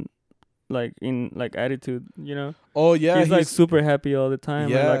 11, like in like attitude. Oh yeah, he's like super happy all the time.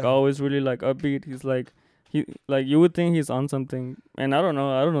 Yeah, and like always really like upbeat. He's like you would think he's on something, and I don't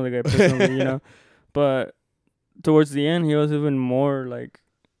know the guy personally, but towards the end he was even more like.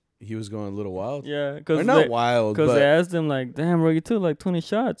 He was going a little wild. Yeah, because not wild. Because they asked him like, "Damn, bro, you took like 20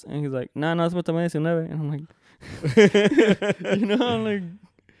 shots," and he's like, "Nah, no, it's what the and I'm like, I'm like,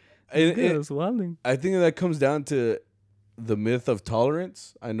 it's wilding. I think that comes down to the myth of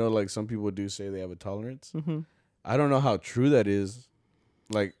tolerance. I know, like some people do say they have a tolerance. Mm-hmm. I don't know how true that is.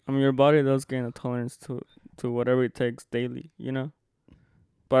 Like, I mean, your body does gain a tolerance to whatever it takes daily,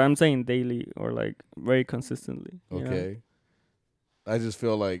 But I'm saying daily or like very consistently. Okay. I just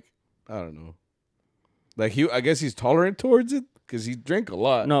feel like I don't know. Like I guess he's tolerant towards it because he drank a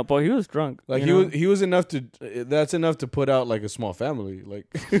lot. No, but he was drunk. Like he was enough to. That's enough to put out like a small family. Like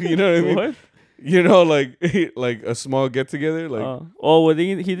you know what I mean? What? Like a small get together. Like well,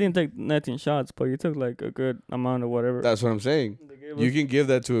 he didn't take 19 shots, but he took like a good amount of whatever. That's what I'm saying. You can give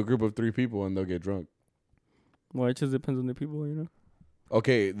that to a group of 3 people and they'll get drunk. Well, it just depends on the people,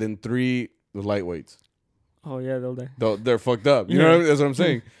 Okay, then 3 lightweights. Oh yeah, they'll die. They're fucked up. You know what I mean? That's what I'm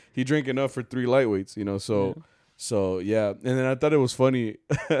saying. He drank enough for 3 lightweights. So yeah. And then I thought it was funny.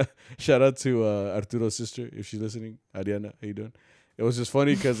 Shout out to Arturo's sister if she's listening. Ariana, how you doing? It was just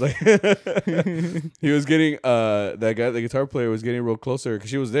funny because like he was getting that guy, the guitar player, was getting real closer because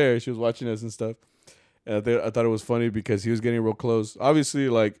she was there. She was watching us and stuff. And I thought it was funny because he was getting real close. Obviously,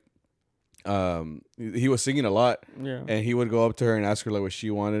 like he was singing a lot. Yeah. And he would go up to her and ask her like what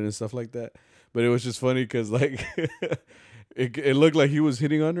she wanted and stuff like that. But it was just funny because like it looked like he was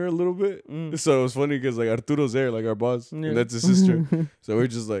hitting on her a little bit. So it was funny because like Arturo's there, like our boss, and that's his sister. So we're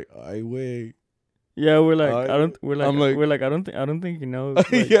just like, I wait. Yeah, we're like, I don't think he knows.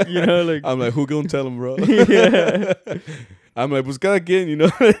 Like, yeah. Like I'm like, who gonna tell him, bro? Yeah. I'm like, pues cada quien,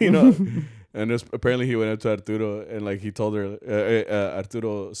 And apparently he went up to Arturo and like he told her,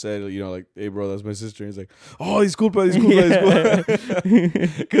 Arturo said, like, hey bro, that's my sister. And he's like, oh, disculpa.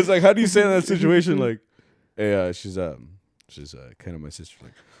 Because like, how do you say in that situation? Like, hey, she's kind of my sister.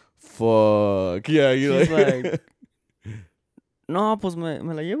 Like, fuck. Yeah, she's like no, pues me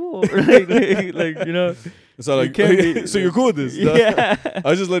la llevo. like. So like, so you're cool with this? Yeah. I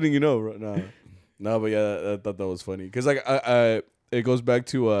was just letting you know, bro. No, but yeah, I thought that was funny because like I it goes back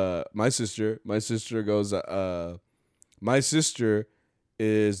to my sister. My sister goes, my sister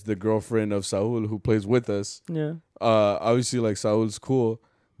is the girlfriend of Saul who plays with us. Yeah. Obviously, like Saul's cool,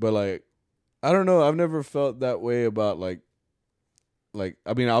 but like I don't know. I've never felt that way about like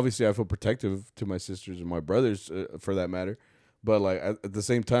I mean, obviously I feel protective to my sisters and my brothers for that matter, but like at the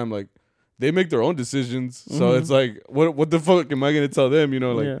same time, like they make their own decisions. So it's like, what the fuck am I gonna tell them?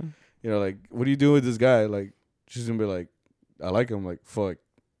 Like what are you doing with this guy? Like she's gonna be like, I like him. Like fuck.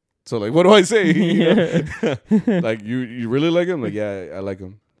 So like, what do I say? Like you really like him? Like yeah, I like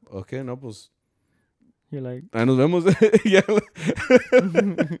him. Okay, no pues. You're like, ah, nos vemos. Yeah.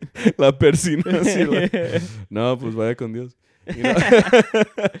 La persina. Así, like, no, pues vaya con Dios.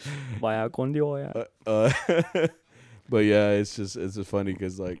 Vaya con Dios. Yeah. But yeah, it's just funny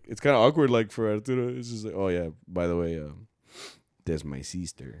because like it's kind of awkward. Like for Arturo, it's just like, oh yeah, by the way, that's my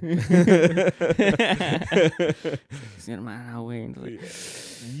sister.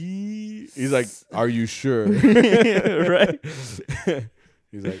 He's like, are you sure? Right.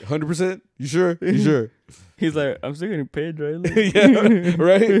 He's like, 100%? You sure? You sure? He's like, I'm still getting paid, right? Like, yeah,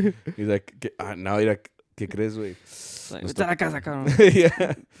 right? He's like, no, ¿qué crees, güey? Like, vete a la casa, cabrón.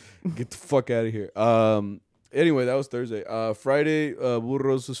 Yeah. Get the fuck out of here. Anyway, that was Thursday. Friday,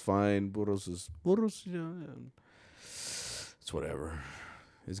 Burros was fine. Burros, yeah. It's whatever.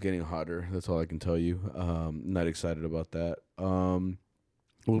 It's getting hotter. That's all I can tell you. Not excited about that.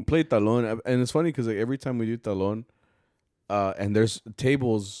 We played Talon, and it's funny because like every time we do Talon, and there's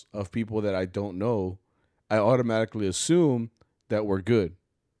tables of people that I don't know, I automatically assume that we're good,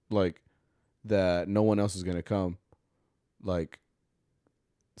 like that no one else is gonna come, like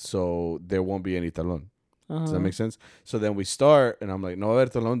so there won't be any Talon. Does that make sense? So then we start, and I'm like, no, a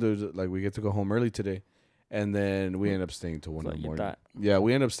ver, Talon, like we get to go home early today. And then we end up staying till 1 in the morning. Yeah,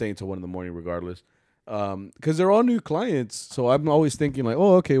 we end up staying till 1 in the morning regardless. Because they're all new clients. So I'm always thinking like,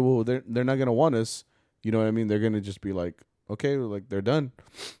 oh, okay, well, they're not going to want us. You know what I mean? They're going to just be like, okay, like they're done.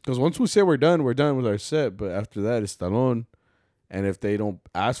 Because once we say we're done with our set. But after that, it's Talon. And if they don't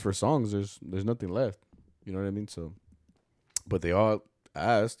ask for songs, there's nothing left. You know what I mean? So, but they all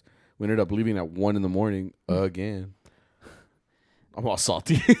asked. We ended up leaving at 1 in the morning again. I'm all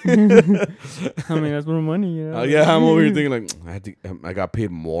salty. I mean, that's more money, you know. Yeah, I'm over here thinking like I got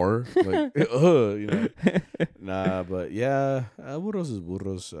paid more. Like, you know. Nah, but yeah, burros is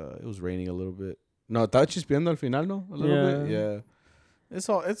burros. It was raining a little bit. No, estaba chispeando al final, no, a little bit. Yeah, it's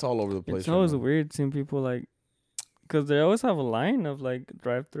all over the place. It's always weird seeing people like, cause they always have a line of like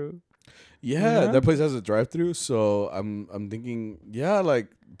drive-through. Yeah, that place has a drive-through, so I'm thinking, yeah, like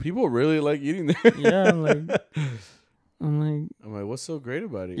people really like eating there. Yeah, I'm like, what's so great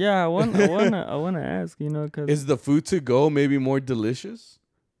about it? Yeah, I wanna ask, you know, cause is the food to go maybe more delicious?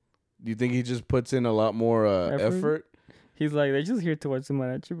 Do you think he just puts in a lot more effort? He's like, they're just here to watch the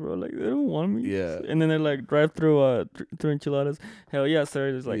mariachi, bro. Like, they don't want me. Yeah. And then they're like, drive through through enchiladas. Hell yeah,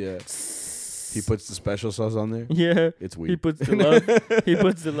 sir. There's like, yeah. He puts the special sauce on there. Yeah, it's weird. He puts the love. He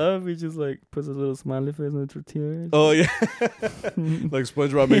puts the love. He just like puts a little smiley face on the tortilla. Oh yeah, like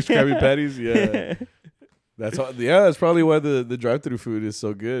SpongeBob makes Krabby Patties. Yeah. That's all. Yeah, that's probably why the drive-through food is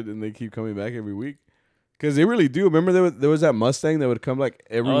so good, and they keep coming back every week. Because they really do. Remember there was that Mustang that would come like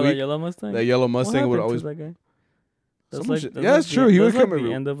every week. That yellow Mustang. That yellow Mustang would always. That guy? That's true. He would come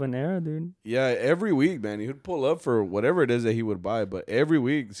the end of an era, dude. Yeah, every week, man. He would pull up for whatever it is that he would buy, but every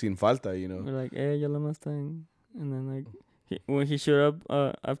week, sin falta, you know. We're like, hey, yellow Mustang, and then like when he showed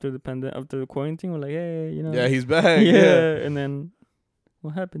up after the quarantine, we're like, hey, you know. Yeah, he's back. Yeah, and then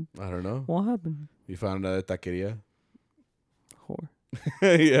what happened? I don't know. What happened? You found another taqueria. Whore.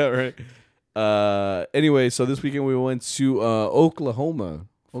 Yeah, right. Anyway, so this weekend we went to Oklahoma.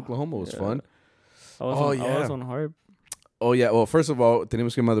 Oklahoma was fun. I was on Harp. Oh yeah. Well, first of all,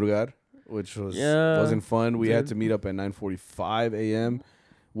 teníamos que madrugar, which wasn't fun. We had to meet up at 9:45 a.m.,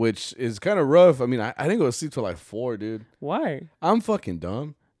 which is kind of rough. I mean, I didn't go to sleep till like 4, dude. Why? I'm fucking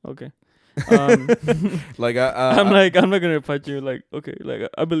dumb. Okay. Like I'm not gonna fight you. Like, okay, like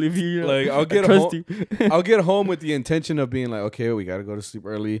I believe you. Like I'll get home. I'll get home with the intention of being like, okay, we gotta go to sleep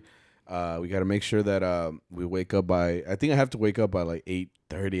early. We gotta make sure that we wake up by. I think I have to wake up by like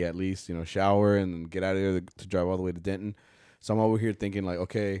 8:30 at least. You know, shower and get out of there to drive all the way to Denton. So I'm over here thinking like,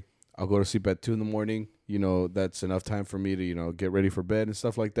 okay, I'll go to sleep at 2 a.m. You know, that's enough time for me to get ready for bed and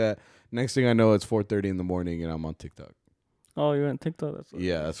stuff like that. Next thing I know, it's 4:30 in the morning and I'm on TikTok. Oh, you're on TikTok?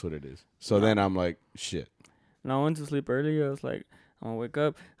 That's what it is. So then I'm like, shit. And I went to sleep early. I was like, I'm gonna wake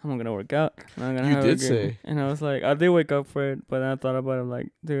up. I'm gonna work out. And I'm gonna you have did say. And I was like, I did wake up for it, but then I thought about it.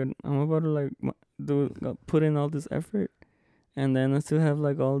 Like, dude, I'm about to like put in all this effort, and then I still have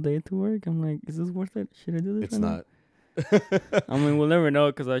like all day to work. I'm like, is this worth it? Should I do this? It's not. I mean, we'll never know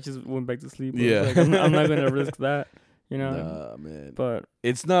because I just went back to sleep. Yeah. Like, I'm not gonna risk that. You know. Nah, man. But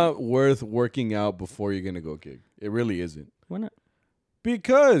it's not worth working out before you're gonna go gig. It really isn't. Why not?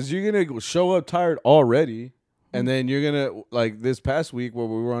 Because you're gonna show up tired already, and then you're gonna like this past week where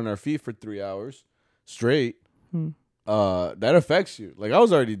we were on our feet for 3 hours straight. That affects you. Like I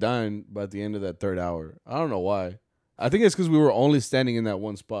was already dying by the end of that third hour. I don't know why. I think it's because we were only standing in that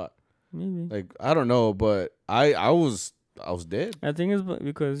one spot. Maybe. Like I don't know, but I was dead. I think it's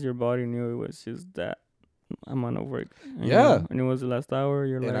because your body knew it was just that amount of work. Yeah. And it was the last hour.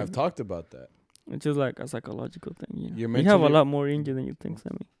 And I've talked about that. It's just like a psychological thing. You know? You have a lot more in you than you think,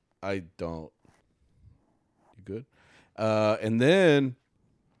 Sammy. I don't. You good? And then,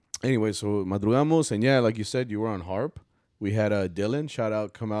 anyway, so madrugamos, and yeah, like you said, you were on harp. We had Dylan, shout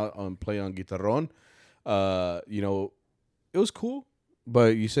out, come out and play on guitarrón. It was cool,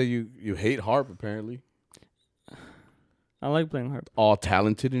 but you said you hate harp apparently. I like playing harp. All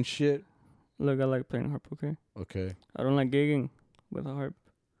talented and shit. Look, I like playing harp. Okay. I don't like gigging with a harp.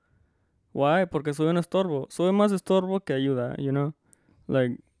 Why? Porque soy un estorbo. Soy más estorbo que ayuda, you know?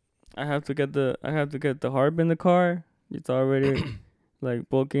 Like, I have to get the harp in the car. It's already, like,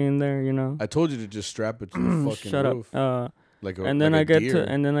 bulky in there, you know? I told you to just strap it to the fucking Shut roof. up. And then I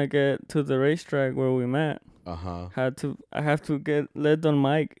get to the racetrack where we met. Uh-huh. I have to let Don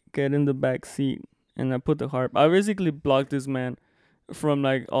Mike get in the back seat, and I put the harp. I basically blocked this man from,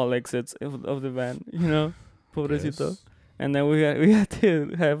 like, all exits of the van, you know? Pobrecito. Yes. And then we had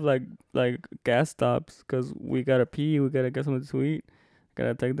to have like gas stops because we gotta pee, we gotta get something to eat,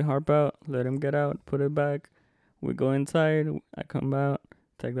 gotta take the harp out, let him get out, put it back. We go inside, I come out,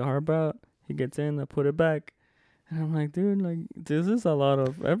 take the harp out, he gets in, I put it back, and I'm like, dude, like this is a lot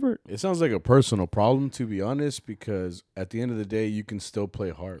of effort. It sounds like a personal problem, to be honest, because at the end of the day, you can still play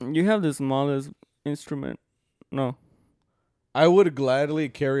harp. You have the smallest instrument. No. I would gladly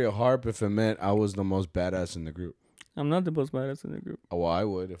carry a harp if it meant I was the most badass in the group. I'm not the most badass in the group. Oh, well, I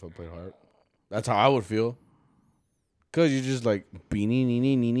would if I played harp. That's how I would feel. Because you're just like, beanie,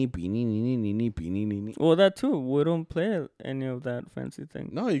 neenie, neenie, beanie, neenie, neenie, beanie, neenie. Well, that too. We don't play any of that fancy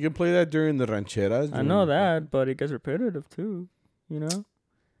thing. No, you can play that during the rancheras. I know that, but it gets repetitive too. you know?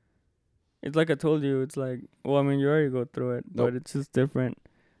 It's like I told you, it's like, well, I mean, you already go through it, but it's just different.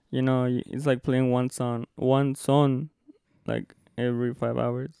 You know, it's like playing one song, like every 5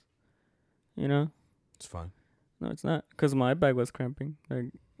 hours, you know? It's fine. No, it's not, because my back was cramping.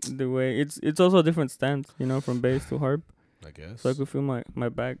 Like, the way, it's also a different stance, you know, from bass to harp. I guess. So I could feel my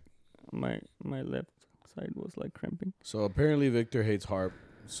back, my left side was like cramping. So apparently Victor hates harp.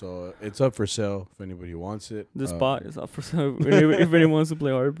 So it's up for sale if anybody wants it. The spot is up for sale if anyone wants to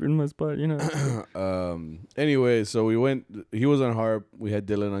play harp in my spot, you know. Anyway, so we went. He was on harp. We had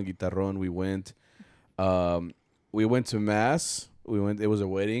Dylan on guitarron. We went to mass. It was a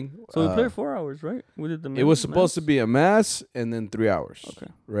wedding. So we played 4 hours, right? We did the. It was supposed to be a mass and then 3 hours.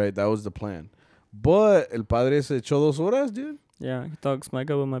 Okay. Right, that was the plan. But el padre se echó 2 horas, dude. Yeah, he talks smack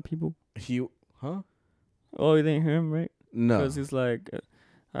about my people. Huh? Oh, you didn't hear him, right? No. Because he's like,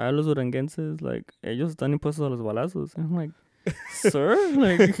 a los duranguenses, like, ellos están impuestos a los balazos. And I'm like, sir?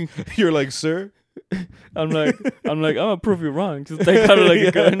 Like, you're like, sir? I'm like, I'm gonna prove you wrong. Just take out like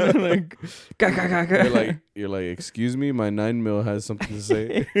a gun. Like, you're like, excuse me, my 9mm has something to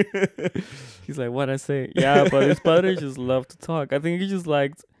say. He's like, what I say? Yeah, but his padre just loved to talk. I think he just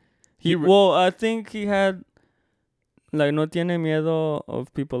liked. I think he had, like, no tiene miedo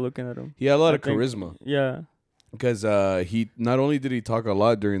of people looking at him. He had a lot of charisma. Yeah. Because he not only did he talk a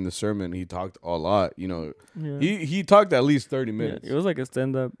lot during the sermon, he talked a lot. You know, he talked at least 30 minutes. Yeah, it was like a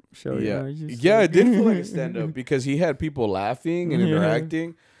stand-up show. Yeah, you know? Yeah, it did feel like a stand-up because he had people laughing and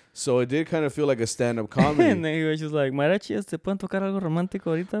interacting. So it did kind of feel like a stand-up comedy. And then he was just like, mariachi, pueden tocar algo romántico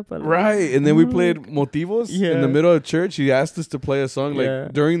ahorita? Right, and then we played Motivos in the middle of church. He asked us to play a song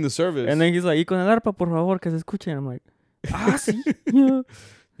like during the service. And then he's like, y con el arpa, por favor, que se escuche. And I'm like, sí. Yeah.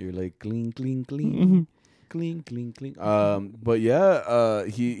 You're like, cling, cling, cling. Cling, cling, cling. But yeah,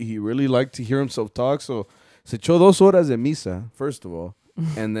 he really liked to hear himself talk. So se echó 2 horas de misa, first of all.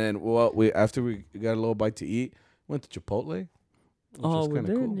 And then, after we got a little bite to eat, went to Chipotle. Which was we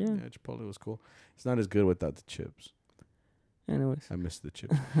did, cool. yeah. Chipotle was cool. It's not as good without the chips. Anyways. I miss the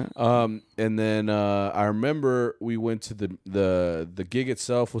chips. And then I remember we went to the gig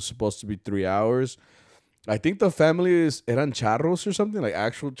itself was supposed to be 3 hours. I think the family eran charros or something, like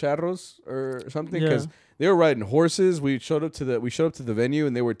actual charros or something, because they were riding horses. We showed up to the venue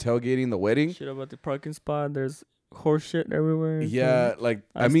and they were tailgating the wedding. Shit about the parking spot. There's horse shit everywhere. Yeah, like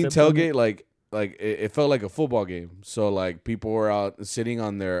I mean tailgate like it felt like a football game. So like people were out sitting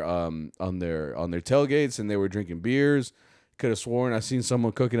on their tailgates and they were drinking beers. Could have sworn I seen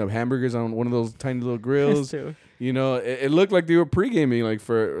someone cooking up hamburgers on one of those tiny little grills. You know, it looked like they were pre-gaming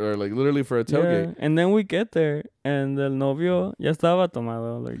literally for a tailgate. Yeah. And then we get there and the novio ya estaba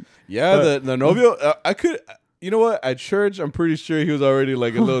tomado. Like, the novio, I could, you know what? At church, I'm pretty sure he was already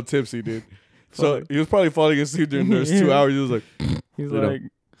like a little tipsy, dude. So he was probably falling asleep during those 2 hours. He was like, he's like,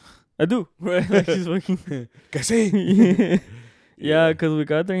 I do. Right? Like he's fucking. Yeah, because we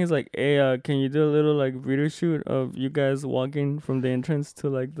got there and he's like, hey, can you do a little like video shoot of you guys walking from the entrance to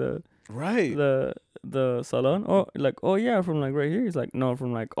like the salon? Oh, like, oh yeah, from like right here. He's like, no,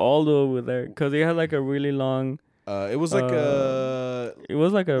 from like all the way over there. Because they had like a really long. It was like not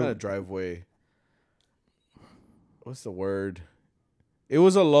a driveway. What's the word? It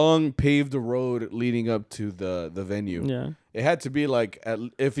was a long paved road leading up to the venue. Yeah. It had to be like,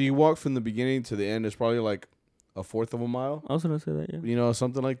 if you walk from the beginning to the end, it's probably like a fourth of a mile. I was gonna say that, yeah. You know,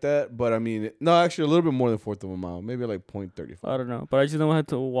 something like that. But I mean, no, actually a little bit more than a fourth of a mile. Maybe like 0.35. I don't know. But I just know I had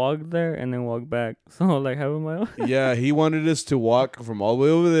to walk there and then walk back. So like half a mile. Yeah, he wanted us to walk from all the way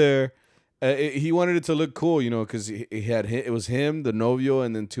over there. He wanted it to look cool, you know, because it was him, the novio,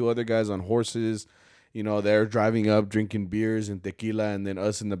 and then 2 other guys on horses. You know, they're driving up, drinking beers and tequila, and then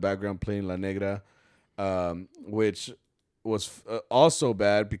us in the background playing La Negra, which was also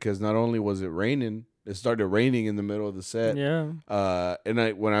bad because not only was it raining, it started raining in the middle of the set. Yeah.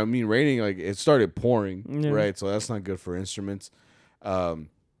 And when I mean raining, like it started pouring, right? So that's not good for instruments.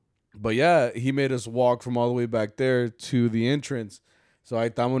 But yeah, he made us walk from all the way back there to the entrance. So I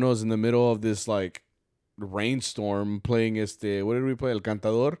estábamos in the middle of this like rainstorm playing what did we play? El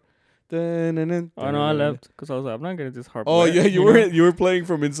Cantador. Oh no, I left because I was like, I'm not getting this harp. Oh yeah, you were playing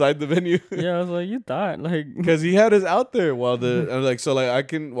from inside the venue. Yeah, I was like, you thought like because he had us out there while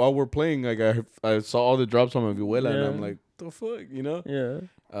while we're playing, like I saw all the drops on my vihuela and I'm like, the fuck, you know?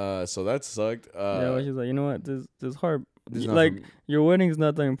 Yeah. So that sucked. But she's like, you know what, this harp. Like your wedding is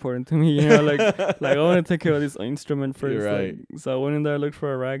not that important to me, you know. Like I want to take care of this instrument first. You're right. Like, so I went in there, I looked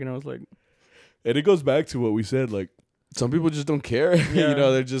for a rag, and I was like, and it goes back to what we said, like. Some people just don't care. Yeah. You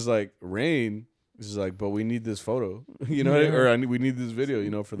know, they're just like, rain. It's just like, but we need this photo. You know, we need this video, you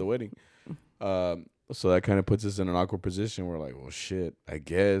know, for the wedding. So that kind of puts us in an awkward position. We're like, well, shit, I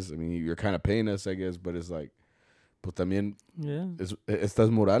guess. I mean, you're kind of paying us, I guess, but it's like, pues también,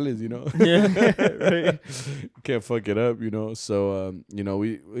 estas Morales, you know? Yeah, right. Can't fuck it up, you know? So, you know,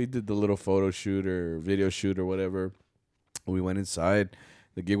 we did the little photo shoot or video shoot or whatever. We went inside.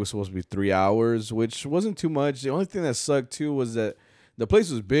 The gig was supposed to be 3 hours, which wasn't too much. The only thing that sucked, too, was that the place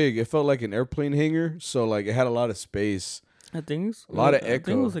was big. It felt like an airplane hangar, so, like, it had a lot of space. I think a lot of echo. I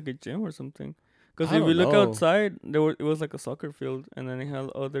think it was like a gym or something. Because if you look outside, it was like a soccer field, and then they had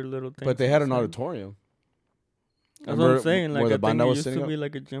other little things. But they had an auditorium. That's what I'm saying. Like, I think it used to be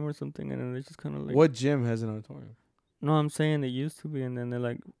like a gym or something, and then they just kind of like... What gym has an auditorium? No, I'm saying it used to be, and then they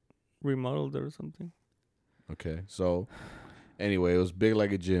like remodeled it or something. Okay, so anyway, it was big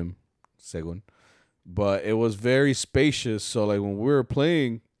like a gym, según. But it was very spacious, so like when we were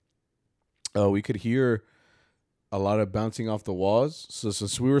playing, we could hear a lot of bouncing off the walls. So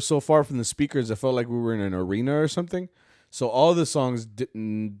since we were so far from the speakers, it felt like we were in an arena or something. So all the songs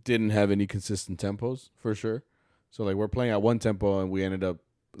didn't have any consistent tempos, for sure. So like we're playing at one tempo and we ended up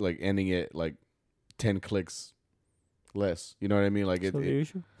like ending it like 10 clicks less. You know what I mean? Like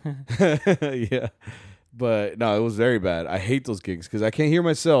yeah. But no, it was very bad. I hate those gigs because I can't hear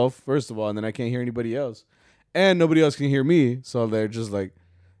myself, first of all, and then I can't hear anybody else. And nobody else can hear me. So they're just like,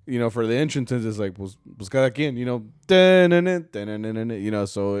 you know, for the entrances, it's like, pues cada quien, you know, you know,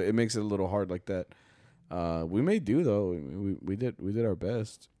 so it makes it a little hard like that. We may do, though. We did our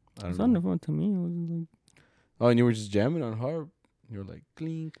best. I don't know. It sounded fun to me. It was like... Oh, and you were just jamming on harp. You were like,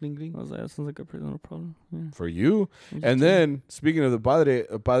 cling, cling, cling. I was like, that sounds like a personal problem. Yeah. For you. And then, speaking of the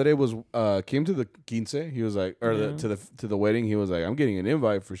Padre was came to the quince. He was like, or to the wedding. He was like, I'm getting an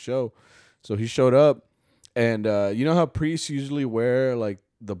invite for show. So he showed up. And you know how priests usually wear like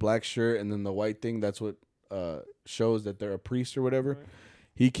the black shirt and then the white thing? That's what shows that they're a priest or whatever. Right.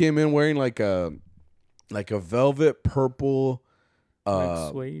 He came in wearing like a velvet purple...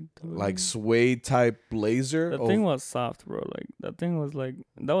 like suede type blazer. The thing was soft, bro. Like that thing was like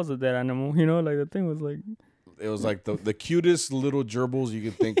that was a dead animal, you know. Like the thing was like it was like the cutest little gerbils you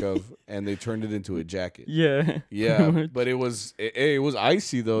could think of, and they turned it into a jacket. Yeah. But it was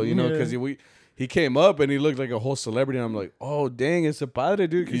icy though, you know, because he came up and he looked like a whole celebrity. And I'm like, oh dang, it's a padre,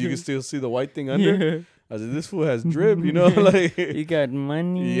 dude, because you can still see the white thing under. Yeah. I was like, this fool has drip, you know, like he got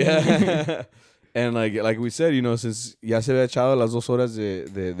money. Yeah. And like we said, you know, since ya se había echado las 2 horas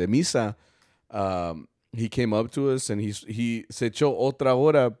de misa, he came up to us and he se echó otra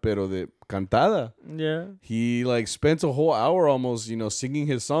hora, pero de cantada. Yeah. He like spent a whole hour almost, you know, singing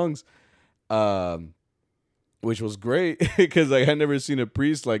his songs, which was great because like I never seen a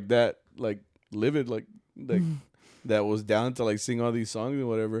priest like that, like livid, like that was down to like sing all these songs and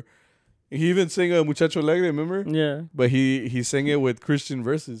whatever. He even sang a Muchacho Alegre, remember? Yeah. But he sang it with Christian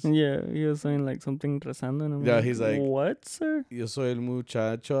verses. Yeah, he was saying like something rezando. And I'm he's like, what, sir? Yo soy el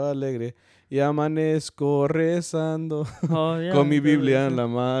muchacho alegre y amanezco rezando con mi Biblia en la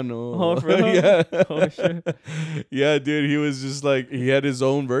mano. Oh, for real? Yeah. Oh, shit. Yeah, dude, he was just like, he had his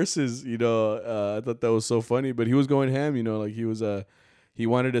own verses, you know. I thought that was so funny, but he was going ham, you know, like he was he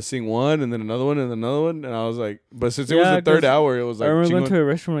wanted to sing one and then another one and another one. And I was like, but since it was the third hour, it was like... I remember going to a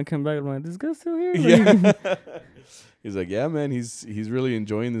restaurant and I came back. I'm like, this guy's still here? Yeah. He's like, yeah, man, he's really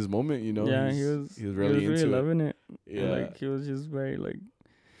enjoying this moment, you know? Yeah, he was really loving it. Yeah. And like, he was just very like...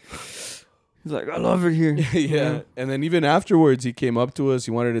 He's like, I love it here. Yeah. And then even afterwards, he came up to us.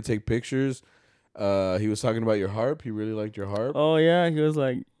 He wanted to take pictures. He was talking about your harp. He really liked your harp. Oh, yeah. He was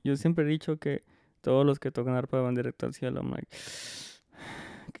like, yo siempre he dicho que todos los que tocan arpa van directo al cielo. I'm like...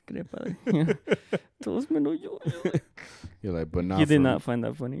 ¿Qué cree, padre? Todos menos yo. You're like, but not. He did not find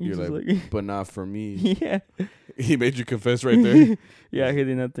that funny. You're like, but not for me. Yeah. He made you confess right there. Yeah, he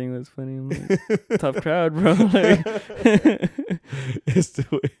did not think it was funny. I'm like, tough crowd, bro. Like, it's the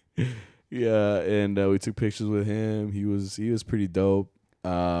way. Yeah, and we took pictures with him. He was pretty dope.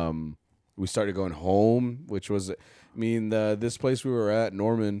 We started going home, which was, I mean, this place we were at,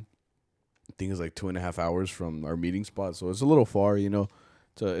 Norman, I think it's like 2.5 hours from our meeting spot, so it's a little far, you know.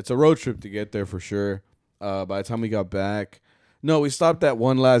 It's a road trip to get there for sure. By the time we got back, we stopped at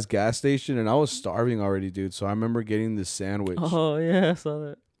one last gas station, and I was starving already, dude. So I remember getting this sandwich. Oh yeah, I saw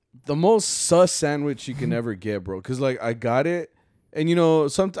that. The most sus sandwich you can ever get, bro. Cause like I got it, and you know,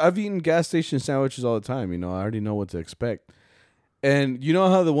 I've eaten gas station sandwiches all the time. You know, I already know what to expect. And you know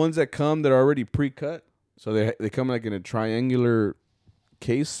how the ones that come that are already pre-cut, so they come like in a triangular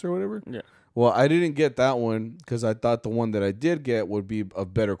case or whatever. Yeah. Well, I didn't get that one because I thought the one that I did get would be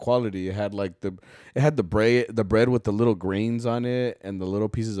of better quality. It had like the bread with the little grains on it and the little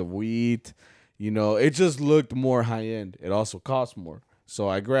pieces of wheat. You know, it just looked more high end. It also cost more. So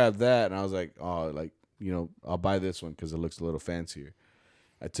I grabbed that and I was like, oh, like I'll buy this one because it looks a little fancier.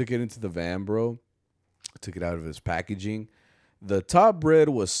 I took it into the van, bro. I took it out of its packaging. The top bread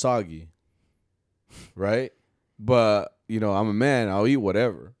was soggy, right? But, I'm a man. I'll eat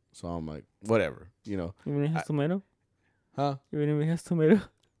whatever. So I'm like, whatever, Even if it has tomato? Huh? Even if it has tomato?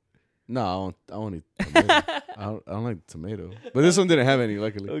 No, I won't eat tomato. I don't like tomato. But this one didn't have any,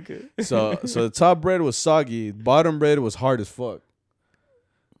 luckily. Okay. So the top bread was soggy. Bottom bread was hard as fuck.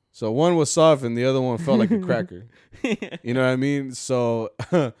 So one was soft and the other one felt like a cracker. You know what I mean? So,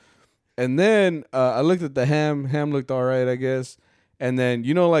 and then I looked at the ham. Ham looked all right, I guess. And then,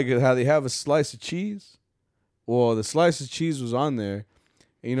 like how they have a slice of cheese? Well, the slice of cheese was on there.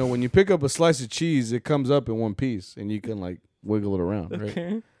 And, when you pick up a slice of cheese, it comes up in one piece and you can like wiggle it around, right?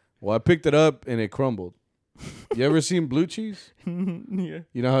 Okay. Well, I picked it up and it crumbled. You ever seen blue cheese? Yeah.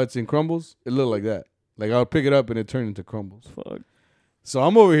 You know how it's in crumbles? It looked like that. Like I'll pick it up and it turned into crumbles. Fuck. So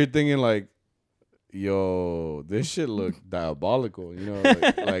I'm over here thinking like, yo, this shit look diabolical.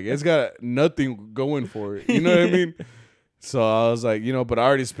 Like it's got nothing going for it. You know what I mean? So I was like, but I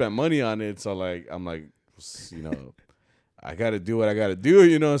already spent money on it. So like, I'm like, I got to do what I got to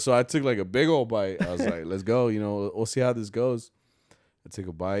do, So I took like a big old bite. I was like, let's go, we'll see how this goes. I took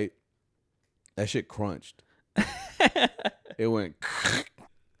a bite. That shit crunched. It went.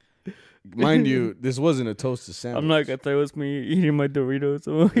 Mind you, this wasn't a toasted sandwich. I'm like, I thought it was me eating my Doritos.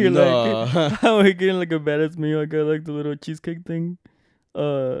 So you're like, I'm getting like a badass meal. I got like the little cheesecake thing.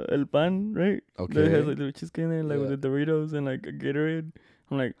 El pan, right? Okay. That has like little cheesecake in there, like with the Doritos and like a Gatorade.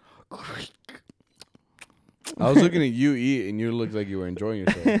 I'm like, I was looking at you eat, and you looked like you were enjoying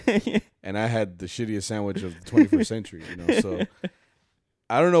yourself. Yeah. And I had the shittiest sandwich of the 21st century, So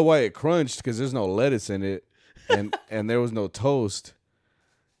I don't know why it crunched because there's no lettuce in it, and there was no toast.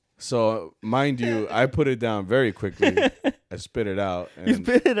 So mind you, I put it down very quickly. I spit it out. And you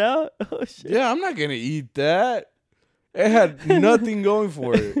spit it out? Oh shit! Yeah, I'm not gonna eat that. It had nothing going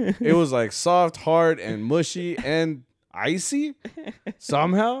for it. It was like soft, hard, and mushy and icy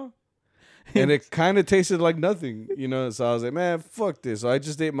somehow. And it kind of tasted like nothing, So I was like, man, fuck this. So I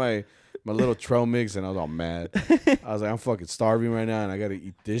just ate my little trail mix, and I was all mad. I was like, I'm fucking starving right now, and I got to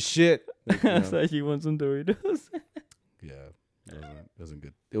eat this shit. Like, I thought you want some Doritos. Yeah, it wasn't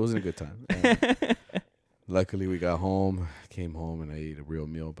good. It wasn't a good time. Luckily, we got home, came home, and I ate a real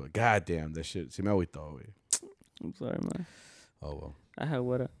meal. But goddamn, that shit. Se me agüitó, güey. I'm sorry, man. Oh, well. I had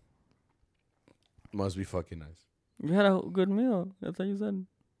what? Must be fucking nice. You had a good meal. That's what you said.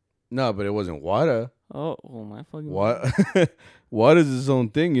 No, but it wasn't water. Oh my fucking. What? Water is its own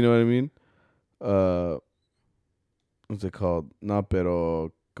thing. You know what I mean? What's it called? No,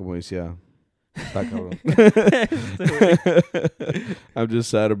 pero como decía. I'm just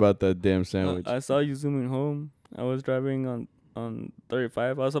sad about that damn sandwich. I saw you zooming home. I was driving on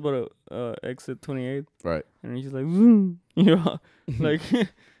 35. I was about to exit 28. Right. And he's like, zoom. Like.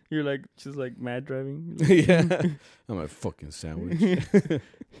 You're like just like mad driving. Like, yeah. I'm a fucking sandwich.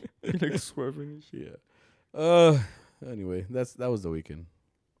 You're like swerving and shit. Yeah. Anyway, that was the weekend.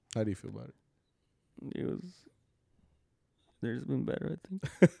 How do you feel about it? There's been better,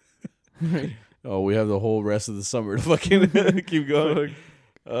 I think. Oh, we have the whole rest of the summer to fucking keep going.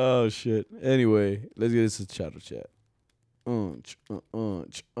 Oh shit. Anyway, let's get into Chatter Chat.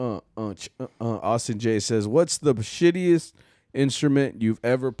 Austin J says, "What's the shittiest instrument you've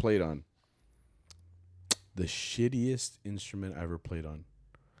ever played on?" The shittiest instrument I ever played on.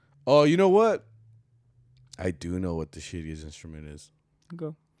 Oh, you know what? I do know what the shittiest instrument is.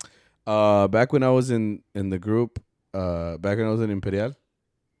 Go. Back when I was in the group, back when I was in Imperial.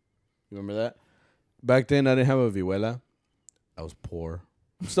 You remember that? Back then, I didn't have a vihuela. I was poor.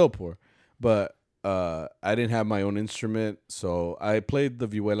 I'm still poor. But I didn't have my own instrument, so I played the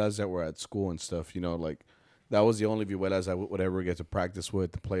vihuelas that were at school and stuff, like that was the only vihuelas I would ever get to practice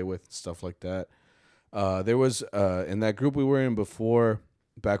with, to play with, stuff like that. There was, in that group we were in before,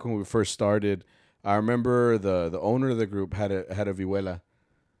 back when we first started, I remember the owner of the group had a vihuela.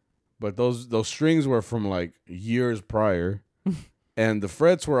 But those strings were from like years prior. And the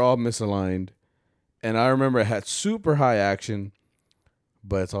frets were all misaligned. And I remember it had super high action,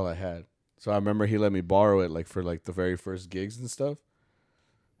 but that's all I had. So I remember he let me borrow it for the very first gigs and stuff.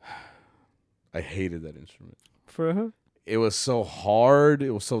 I hated that instrument. For her? It was so hard.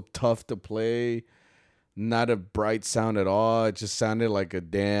 It was so tough to play. Not a bright sound at all. It just sounded like a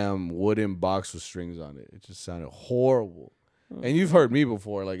damn wooden box with strings on it. It just sounded horrible. And you've heard me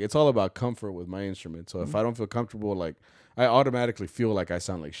before. It's all about comfort with my instrument. So if I don't feel comfortable, I automatically feel like I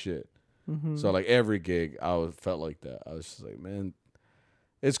sound like shit. Mm-hmm. So every gig, felt like that. I was just like, man,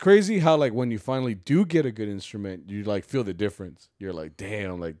 It's crazy how like when you finally do get a good instrument, you like feel the difference. You're like,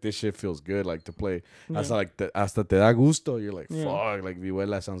 damn, like this shit feels good, like to play. Hasta te da gusto. You're like, fuck, like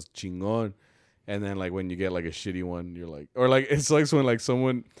vihuela sounds chingón. And then like when you get like a shitty one, you're like, or like it's like when like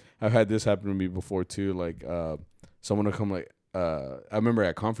someone, I've had this happen to me before too. Like someone would come like, I remember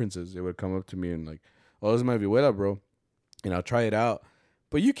at conferences, it would come up to me and like, oh, this is my vihuela, bro, and I'll try it out,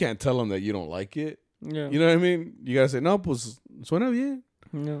 but you can't tell them that you don't like it. Yeah, you know what I mean. You gotta say no, pues suena bien.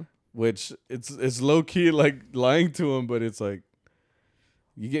 No. Which it's low key like lying to them, but it's like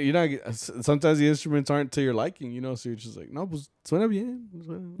you're not. Sometimes the instruments aren't to your liking, you know. So you're just like, no, pues suena bien,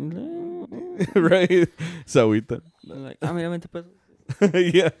 right? Sahuita. Like, I mean,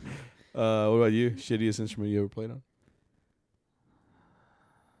 yeah. What about you? Shittiest instrument you ever played on?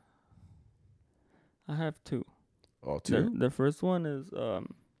 I have two. Oh, two. The first one is the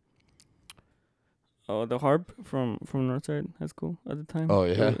harp from Northside High School at the time. Oh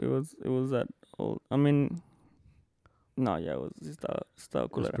yeah. It was that old. I mean, no, yeah, it was just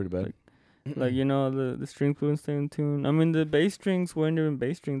cool. It's pretty bad. Like you know the strings wouldn't stay in tune. I mean the bass strings weren't even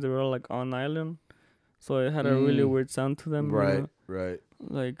bass strings; they were all like on nylon, so it had a really weird sound to them. Right, you know? right.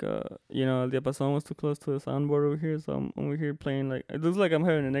 Like you know, the diapason was too close to the soundboard over here, so I'm over here playing like it looks like I'm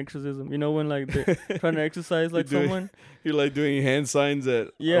having an exorcism. You know when like they're trying to exercise like someone. You're like doing hand signs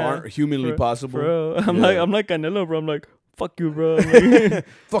that aren't humanly possible. Bro, I'm like Canelo, bro. I'm like, fuck you, bro. Like,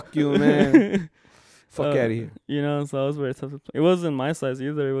 fuck you, man. Fuck out of here. You know, so I was very tough to play. It wasn't my size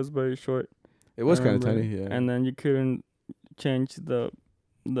either. It was very short. It was kind of tiny, yeah. And then you couldn't change the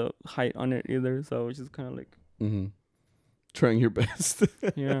height on it either, so it was just kind of like trying your best.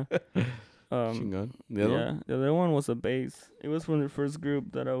 Yeah. The other one was a bass. It was from the first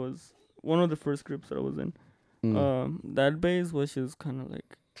group that I was one of the first groups that I was in. That bass was just kind of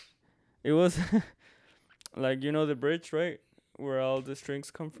like it was like you know the bridge, right? Where all the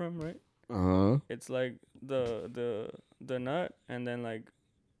strings come from, right? It's like the nut and then like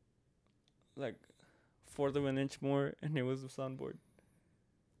fourth of an inch more, and it was a soundboard.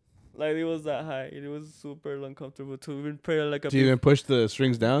 Like it was that high. It was super uncomfortable to even play like a. Do you even push the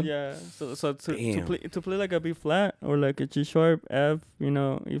strings down? Yeah. So to play like a B flat or like a G sharp, F, you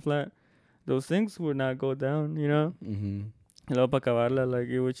know, E flat, those things would not go down, you know. And luego para acabarla, like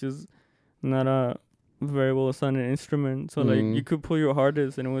it was just not a very well sounding instrument. So like you could pull your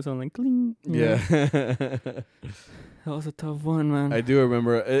hardest and it would sound like cling. Yeah. That was a tough one, man. I do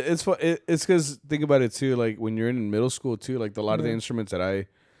remember. It's because think about it too. Like when you're in middle school too, like a lot of the instruments that I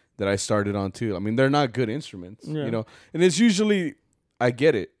started on too. I mean, they're not good instruments, you know. And it's usually, I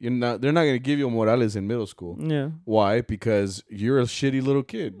get it. They're not gonna give you a Morales in middle school. Yeah. Why? Because you're a shitty little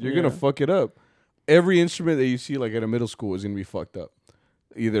kid. You're gonna fuck it up. Every instrument that you see like at a middle school is gonna be fucked up.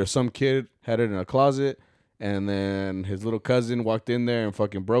 Either some kid had it in a closet, and then his little cousin walked in there and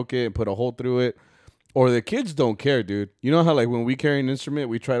fucking broke it and put a hole through it. Or the kids don't care, dude. You know how like when we carry an instrument,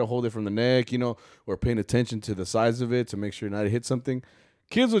 we try to hold it from the neck, you know, or paying attention to the size of it to make sure not to hit something.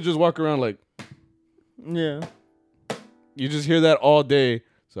 Kids will just walk around like, yeah. You just hear that all day.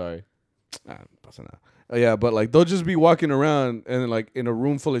 Sorry. Yeah, but like they'll just be walking around and like in a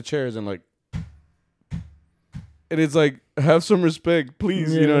room full of chairs and like, and it's like, have some respect,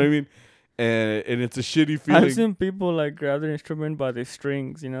 please. You know what I mean? And it's a shitty feeling. I've seen people like grab their instrument by the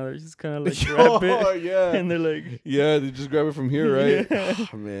strings, you know, they're just kind of like grab it. Yeah. And they're like, yeah, they just grab it from here, right? Yeah.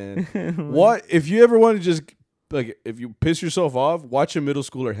 Oh, man. What if you ever want to just like if you piss yourself off, watch a middle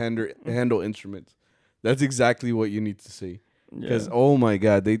schooler handle instruments. That's exactly what you need to see. Because oh my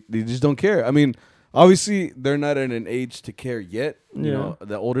god, they just don't care. I mean, obviously they're not at an age to care yet. You know,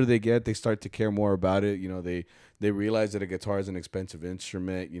 the older they get, they start to care more about it. You know, they realize that a guitar is an expensive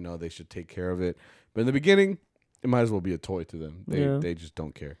instrument. You know, they should take care of it. But in the beginning, it might as well be a toy to them. They just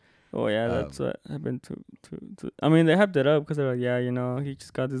don't care. Oh yeah, that's what happened to. I mean, they hyped it up because they're like, yeah, you know, he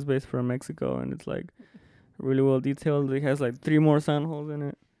just got this bass from Mexico, and it's like really well detailed. It has like 3 more sound holes in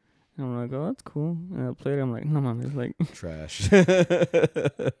it. And I'm like, oh, that's cool. And I played it. I'm like, no, man, it's like trash.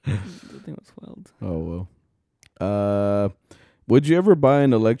 The thing was wild. Oh well. Would you ever buy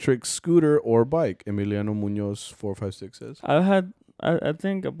an electric scooter or bike? Emiliano Munoz 456 says. I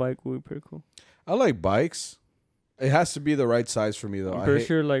think a bike would be pretty cool. I like bikes. It has to be the right size for me though. I'm pretty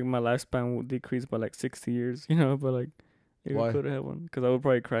sure like my lifespan would decrease by like 60 years, you know, but like if I could have one, because I would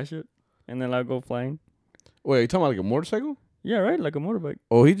probably crash it and then I'll go flying. Wait, are you talking about like a motorcycle? Yeah, right, like a motorbike.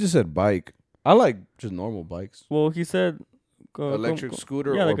 Oh, he just said bike. I like just normal bikes. Well, he said electric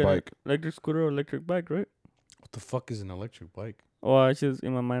scooter or bike. Electric scooter or electric bike, right? What the fuck is an electric bike? Oh, I just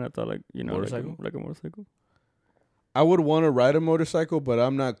in my mind I thought like, you know, motorcycle? like a motorcycle. I would want to ride a motorcycle, but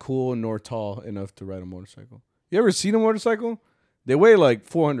I'm not cool nor tall enough to ride a motorcycle. You ever seen a motorcycle? They weigh like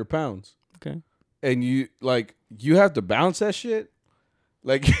 400 pounds. Okay. And you have to bounce that shit.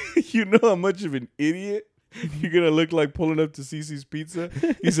 Like, you know how much of an idiot you're gonna look like pulling up to Cece's Pizza.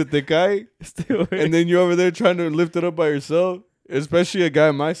 He's a thick guy, and then you're over there trying to lift it up by yourself. Especially a guy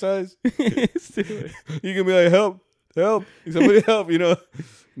my size. You can be like, help, somebody help. You know,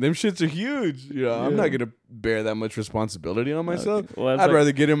 them shits are huge. You know, I'm not gonna bear that much responsibility on myself. Okay. Well, I'd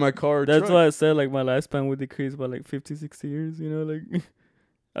rather get in my car. That's why I said like my lifespan would decrease by like 50, 60 years. You know, like.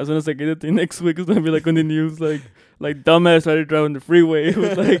 As soon as I get it the next week, it's gonna be like on the news, like dumbass started driving the freeway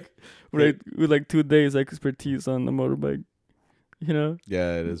with like 2 days expertise on the motorbike, you know.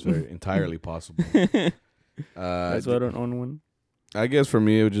 Yeah, it is very entirely possible. That's why I don't own one. I guess for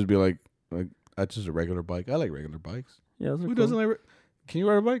me, it would just be like that's just a regular bike. I like regular bikes. Yeah, who doesn't like? Can you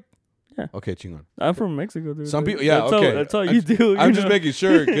ride a bike? Yeah. Okay, chingon. I'm from Mexico, dude. Some people, yeah, okay. That's all you do. I'm just making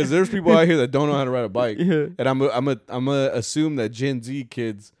sure because there's people out here that don't know how to ride a bike. Yeah. And I'm a assume that Gen Z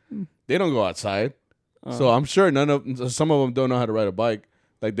kids, they don't go outside. So I'm sure some of them don't know how to ride a bike.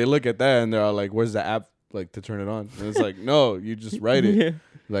 Like they look at that and they're all like, "Where's the app like to turn it on?" And it's like, no, you just ride it. Yeah.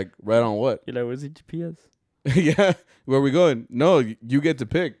 Like ride on what? You're like, where's the GPS? Yeah, where are we going? No, you get to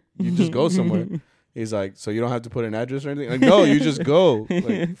pick. You just go somewhere. He's like, so you don't have to put an address or anything? Like, no, you just go.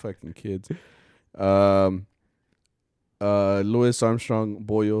 Like, fucking kids. Louis Armstrong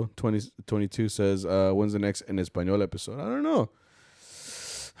Boyo 2022 says, when's the next En Español episode? I don't know.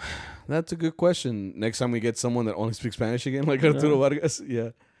 That's a good question. Next time we get someone that only speaks Spanish again, like Arturo Vargas.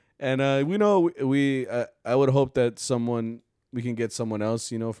 Yeah. And we know I would hope that we can get someone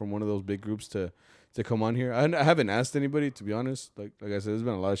else, you know, from one of those big groups to come on here. I haven't asked anybody, to be honest. Like I said, there's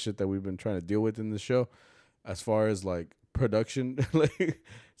been a lot of shit that we've been trying to deal with in the show, as far as like production. Like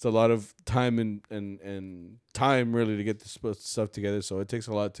it's a lot of time and time really to get this stuff together. So it takes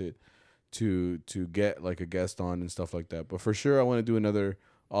a lot to get like a guest on and stuff like that. But for sure, I want to do another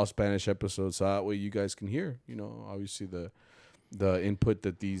all Spanish episode so that way you guys can hear, you know, obviously the input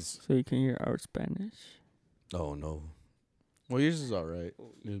that these. So you can hear our Spanish. Oh no, well yours is all right.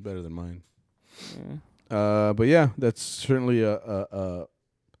 It's better than mine. Yeah. But yeah, that's certainly a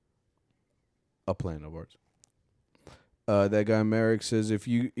plan of ours. That guy Merrick says, if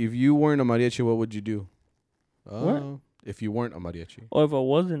you weren't a mariachi, what would you do? What? If you weren't a mariachi. Oh, if I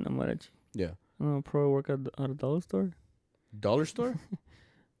wasn't a mariachi. Yeah. Probably work at a dollar store. Dollar store?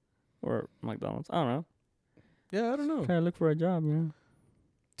 Or McDonald's. I don't know. Yeah, I don't know. Trying to look for a job, you know.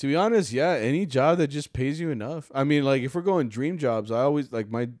 To be honest, yeah, any job that just pays you enough. I mean, like, if we're going dream jobs, I always, like,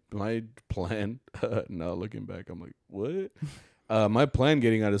 my plan, now looking back, I'm like, what? My plan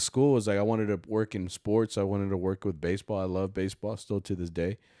getting out of school was, like, I wanted to work in sports. I wanted to work with baseball. I love baseball still to this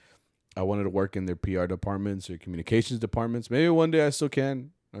day. I wanted to work in their PR departments or communications departments. Maybe one day I still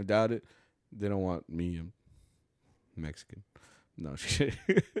can. I doubt it. They don't want me. I'm Mexican. No, shit.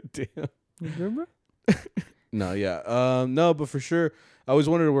 Damn. You good, bro? No, yeah. No, but for sure, I always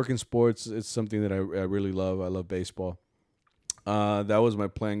wanted to work in sports. It's something that I really love. I love baseball. That was my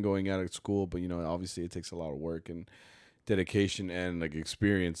plan going out of school, but, you know, obviously it takes a lot of work and dedication and, like,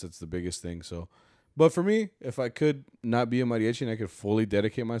 experience. That's the biggest thing. So, but for me, if I could not be a mariachi and I could fully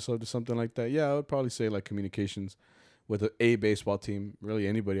dedicate myself to something like that, yeah, I would probably say, like, communications with a baseball team. Really,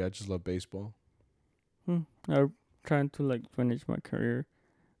 anybody. I just love baseball. I'm trying to, like, finish my career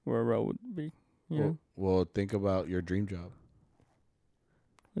wherever I would be. Yeah. Well, think about your dream job.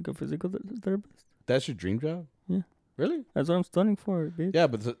 Like a physical therapist. That's your dream job? Yeah. Really? That's what I'm studying for, bitch. Yeah,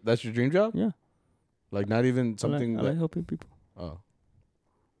 but that's your dream job? Yeah. Like not even something. I like helping people. Oh.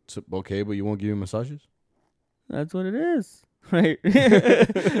 So, okay, but you won't give me massages? That's what it is. Right.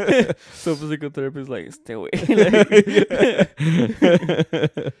 So physical therapist like stay away.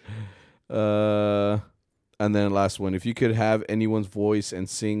 And then last one. If you could have anyone's voice and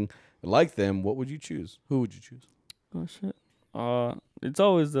sing like them, what would you choose? Who would you choose? Oh shit. It's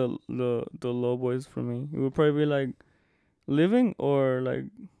always the low voice for me. It would probably be like living or like.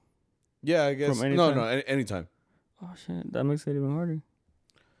 Yeah, I guess. Anytime. Oh shit, that makes it even harder.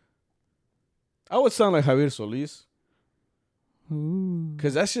 I would sound like Javier Solis. Ooh.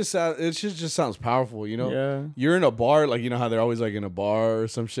 Cause it just sounds powerful, you know. Yeah. You're in a bar, like you know how they're always like in a bar or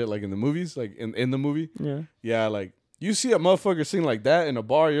some shit, like in the movies, like in the movie. Yeah. Yeah, like you see a motherfucker sing like that in a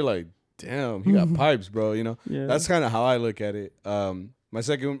bar, you're like, damn, he got pipes, bro. You know. Yeah. That's kind of how I look at it. My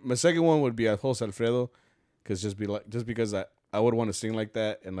second one would be Jose Alfredo, cause just because I would want to sing like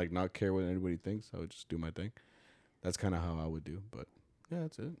that and like not care what anybody thinks. I would just do my thing. That's kind of how I would do. But yeah,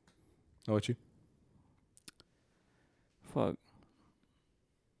 that's it. How about you? Fuck.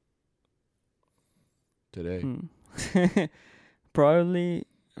 Today. Probably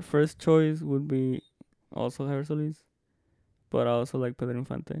first choice would be also Javier Solis. but I also like Pedro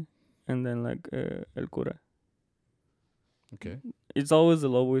Infante, and then like El Cura. Okay. It's always the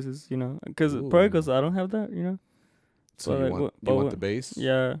low voices, you know, probably because I don't have that, you know. So you want the bass?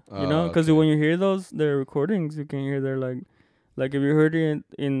 Yeah, you know, because when you hear their recordings, you can hear they're like if you heard it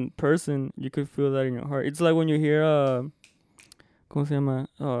in person, you could feel that in your heart. It's like when you hear ¿cómo se llama?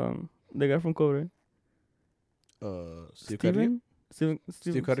 The guy from Kobe. Steve Carrillo? Steve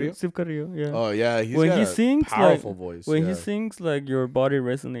Carrillo? Steve Carrillo, yeah. Oh, yeah. He sings, powerful voice. When he sings, like, your body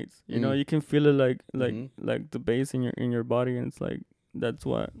resonates. You know, you can feel it like the bass in your body, and it's like, that's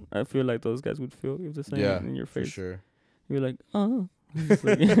what I feel like those guys would feel if they sang it in your face. For sure. You're like, oh.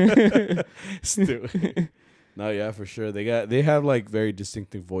 No, yeah, for sure. They have, like, very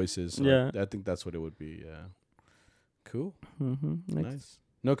distinctive voices. So yeah. I think that's what it would be, yeah. Cool. Mm-hmm. Nice.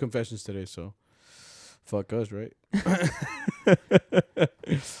 No confessions today, so fuck us, right?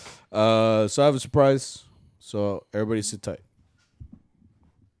 So I have a surprise. So everybody sit tight.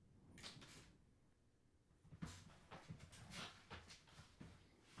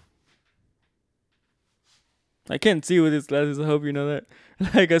 I can't see with these glasses. I hope you know that.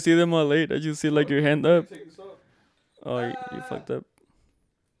 Like, I see them all late. I just see like your hand up. Oh, you fucked up.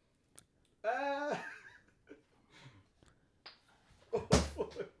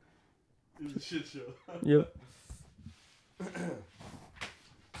 It's a shit show. Yep.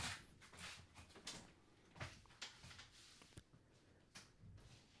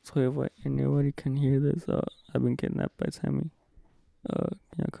 So if anybody can hear this, I've been kidnapped by Sammy.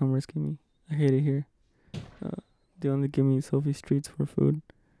 Yeah, come rescue me. I hate it here. They only give me Sophie Streets for food.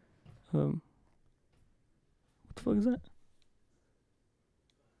 What the fuck is that?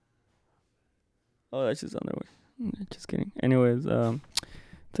 Oh, that's just on their way. Just kidding. Anyways,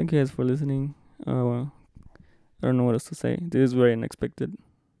 thank you guys for listening. Well, I don't know what else to say. This is very unexpected.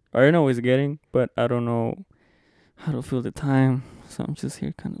 I don't know what it's getting, but I don't know how to fill the time. So I'm just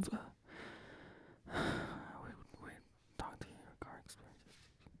here kind of talk to your car experiences.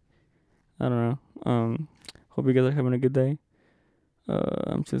 I don't know. Hope you guys are having a good day.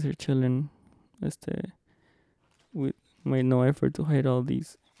 I'm just here chilling. With made no effort to hide all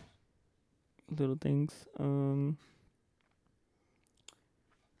these little things.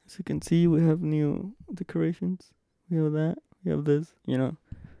 As you can see, we have new decorations. We have that. We have this. You know,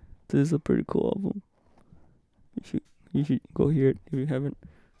 this is a pretty cool album. You should go hear it if you haven't.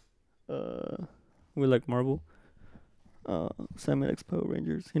 We like Marvel. Simon likes Power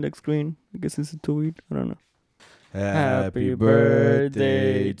Rangers. He likes green. I guess it's a tweed. I don't know. Happy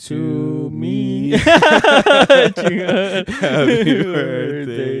birthday to me. Happy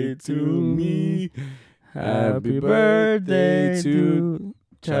birthday to me. Happy birthday to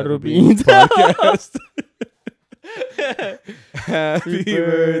Charro Beans Podcast. Happy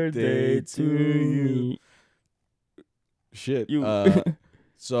birthday to me. Shit.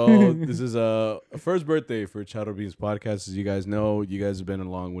 So this is a first birthday for Charro Beans Podcast. As you guys know, you guys have been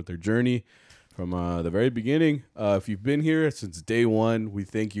along with their journey from the very beginning. If you've been here since day one, we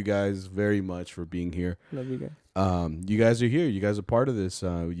thank you guys very much for being here. Love you guys. You guys are here. You guys are part of this.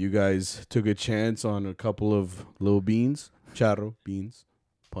 You guys took a chance on a couple of little beans, charro beans,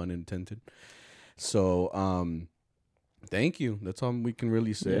 pun intended. So, thank you. That's all we can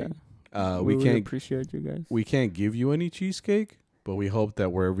really say. Yeah. We really appreciate you guys. We can't give you any cheesecake, but we hope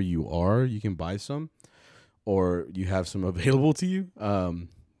that wherever you are, you can buy some, or you have some available to you.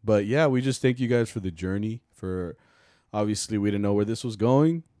 But yeah, we just thank you guys for the journey. For obviously, we didn't know where this was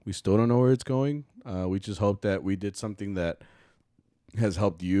going. We still don't know where it's going. We just hope that we did something that has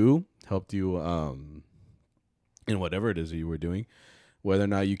helped you in whatever it is that you were doing. Whether or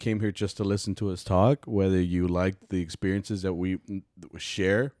not you came here just to listen to us talk, whether you liked the experiences that we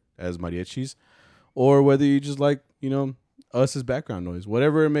share as mariachis, or whether you just like, us as background noise.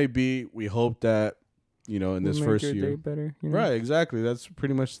 Whatever it may be, we hope that, in this first year. Day better, Right, exactly. That's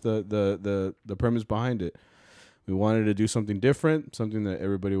pretty much the premise behind it. We wanted to do something different, something that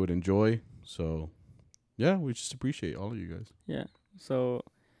everybody would enjoy. So, yeah, we just appreciate all of you guys. Yeah. So,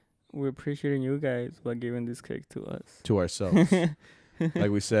 we're appreciating you guys by giving this cake to us. To ourselves.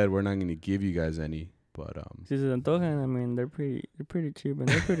 Like we said, we're not going to give you guys any, but Si se antojan, I mean, they're pretty cheap and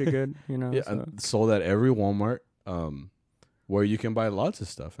they're pretty good, Yeah, so. Sold at every Walmart, where you can buy lots of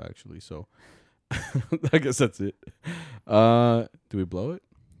stuff actually. So, I guess that's it. Do we blow it?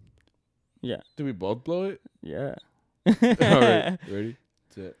 Yeah. Do we both blow it? Yeah. All right. Ready?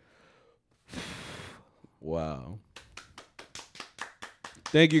 That's it. Wow.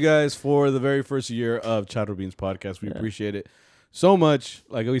 Thank you guys for the very first year of Charro Beans Podcast. We appreciate it so much.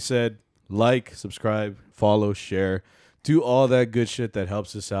 Like we said, like, subscribe, follow, share, do all that good shit that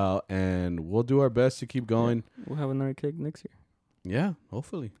helps us out, and we'll do our best to keep going. Yeah. We'll have another cake next year. Yeah,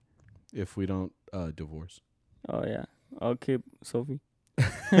 hopefully, if we don't divorce. Oh yeah, I'll keep Sophie.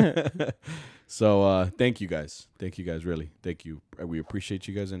 So thank you guys. Really, thank you. We appreciate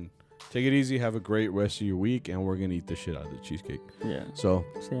you guys, and take it easy. Have a great rest of your week, and we're gonna eat the shit out of the cheesecake. Yeah. So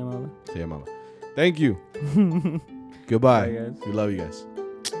say mama. Say mama. Thank you. Goodbye. Bye, guys. We love you guys.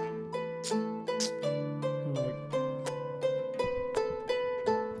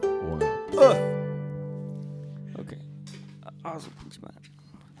 Okay. Awesome, man.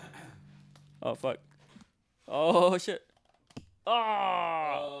 Oh fuck. Oh shit.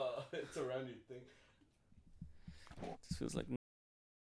 Oh. It's a roundy thing. This feels like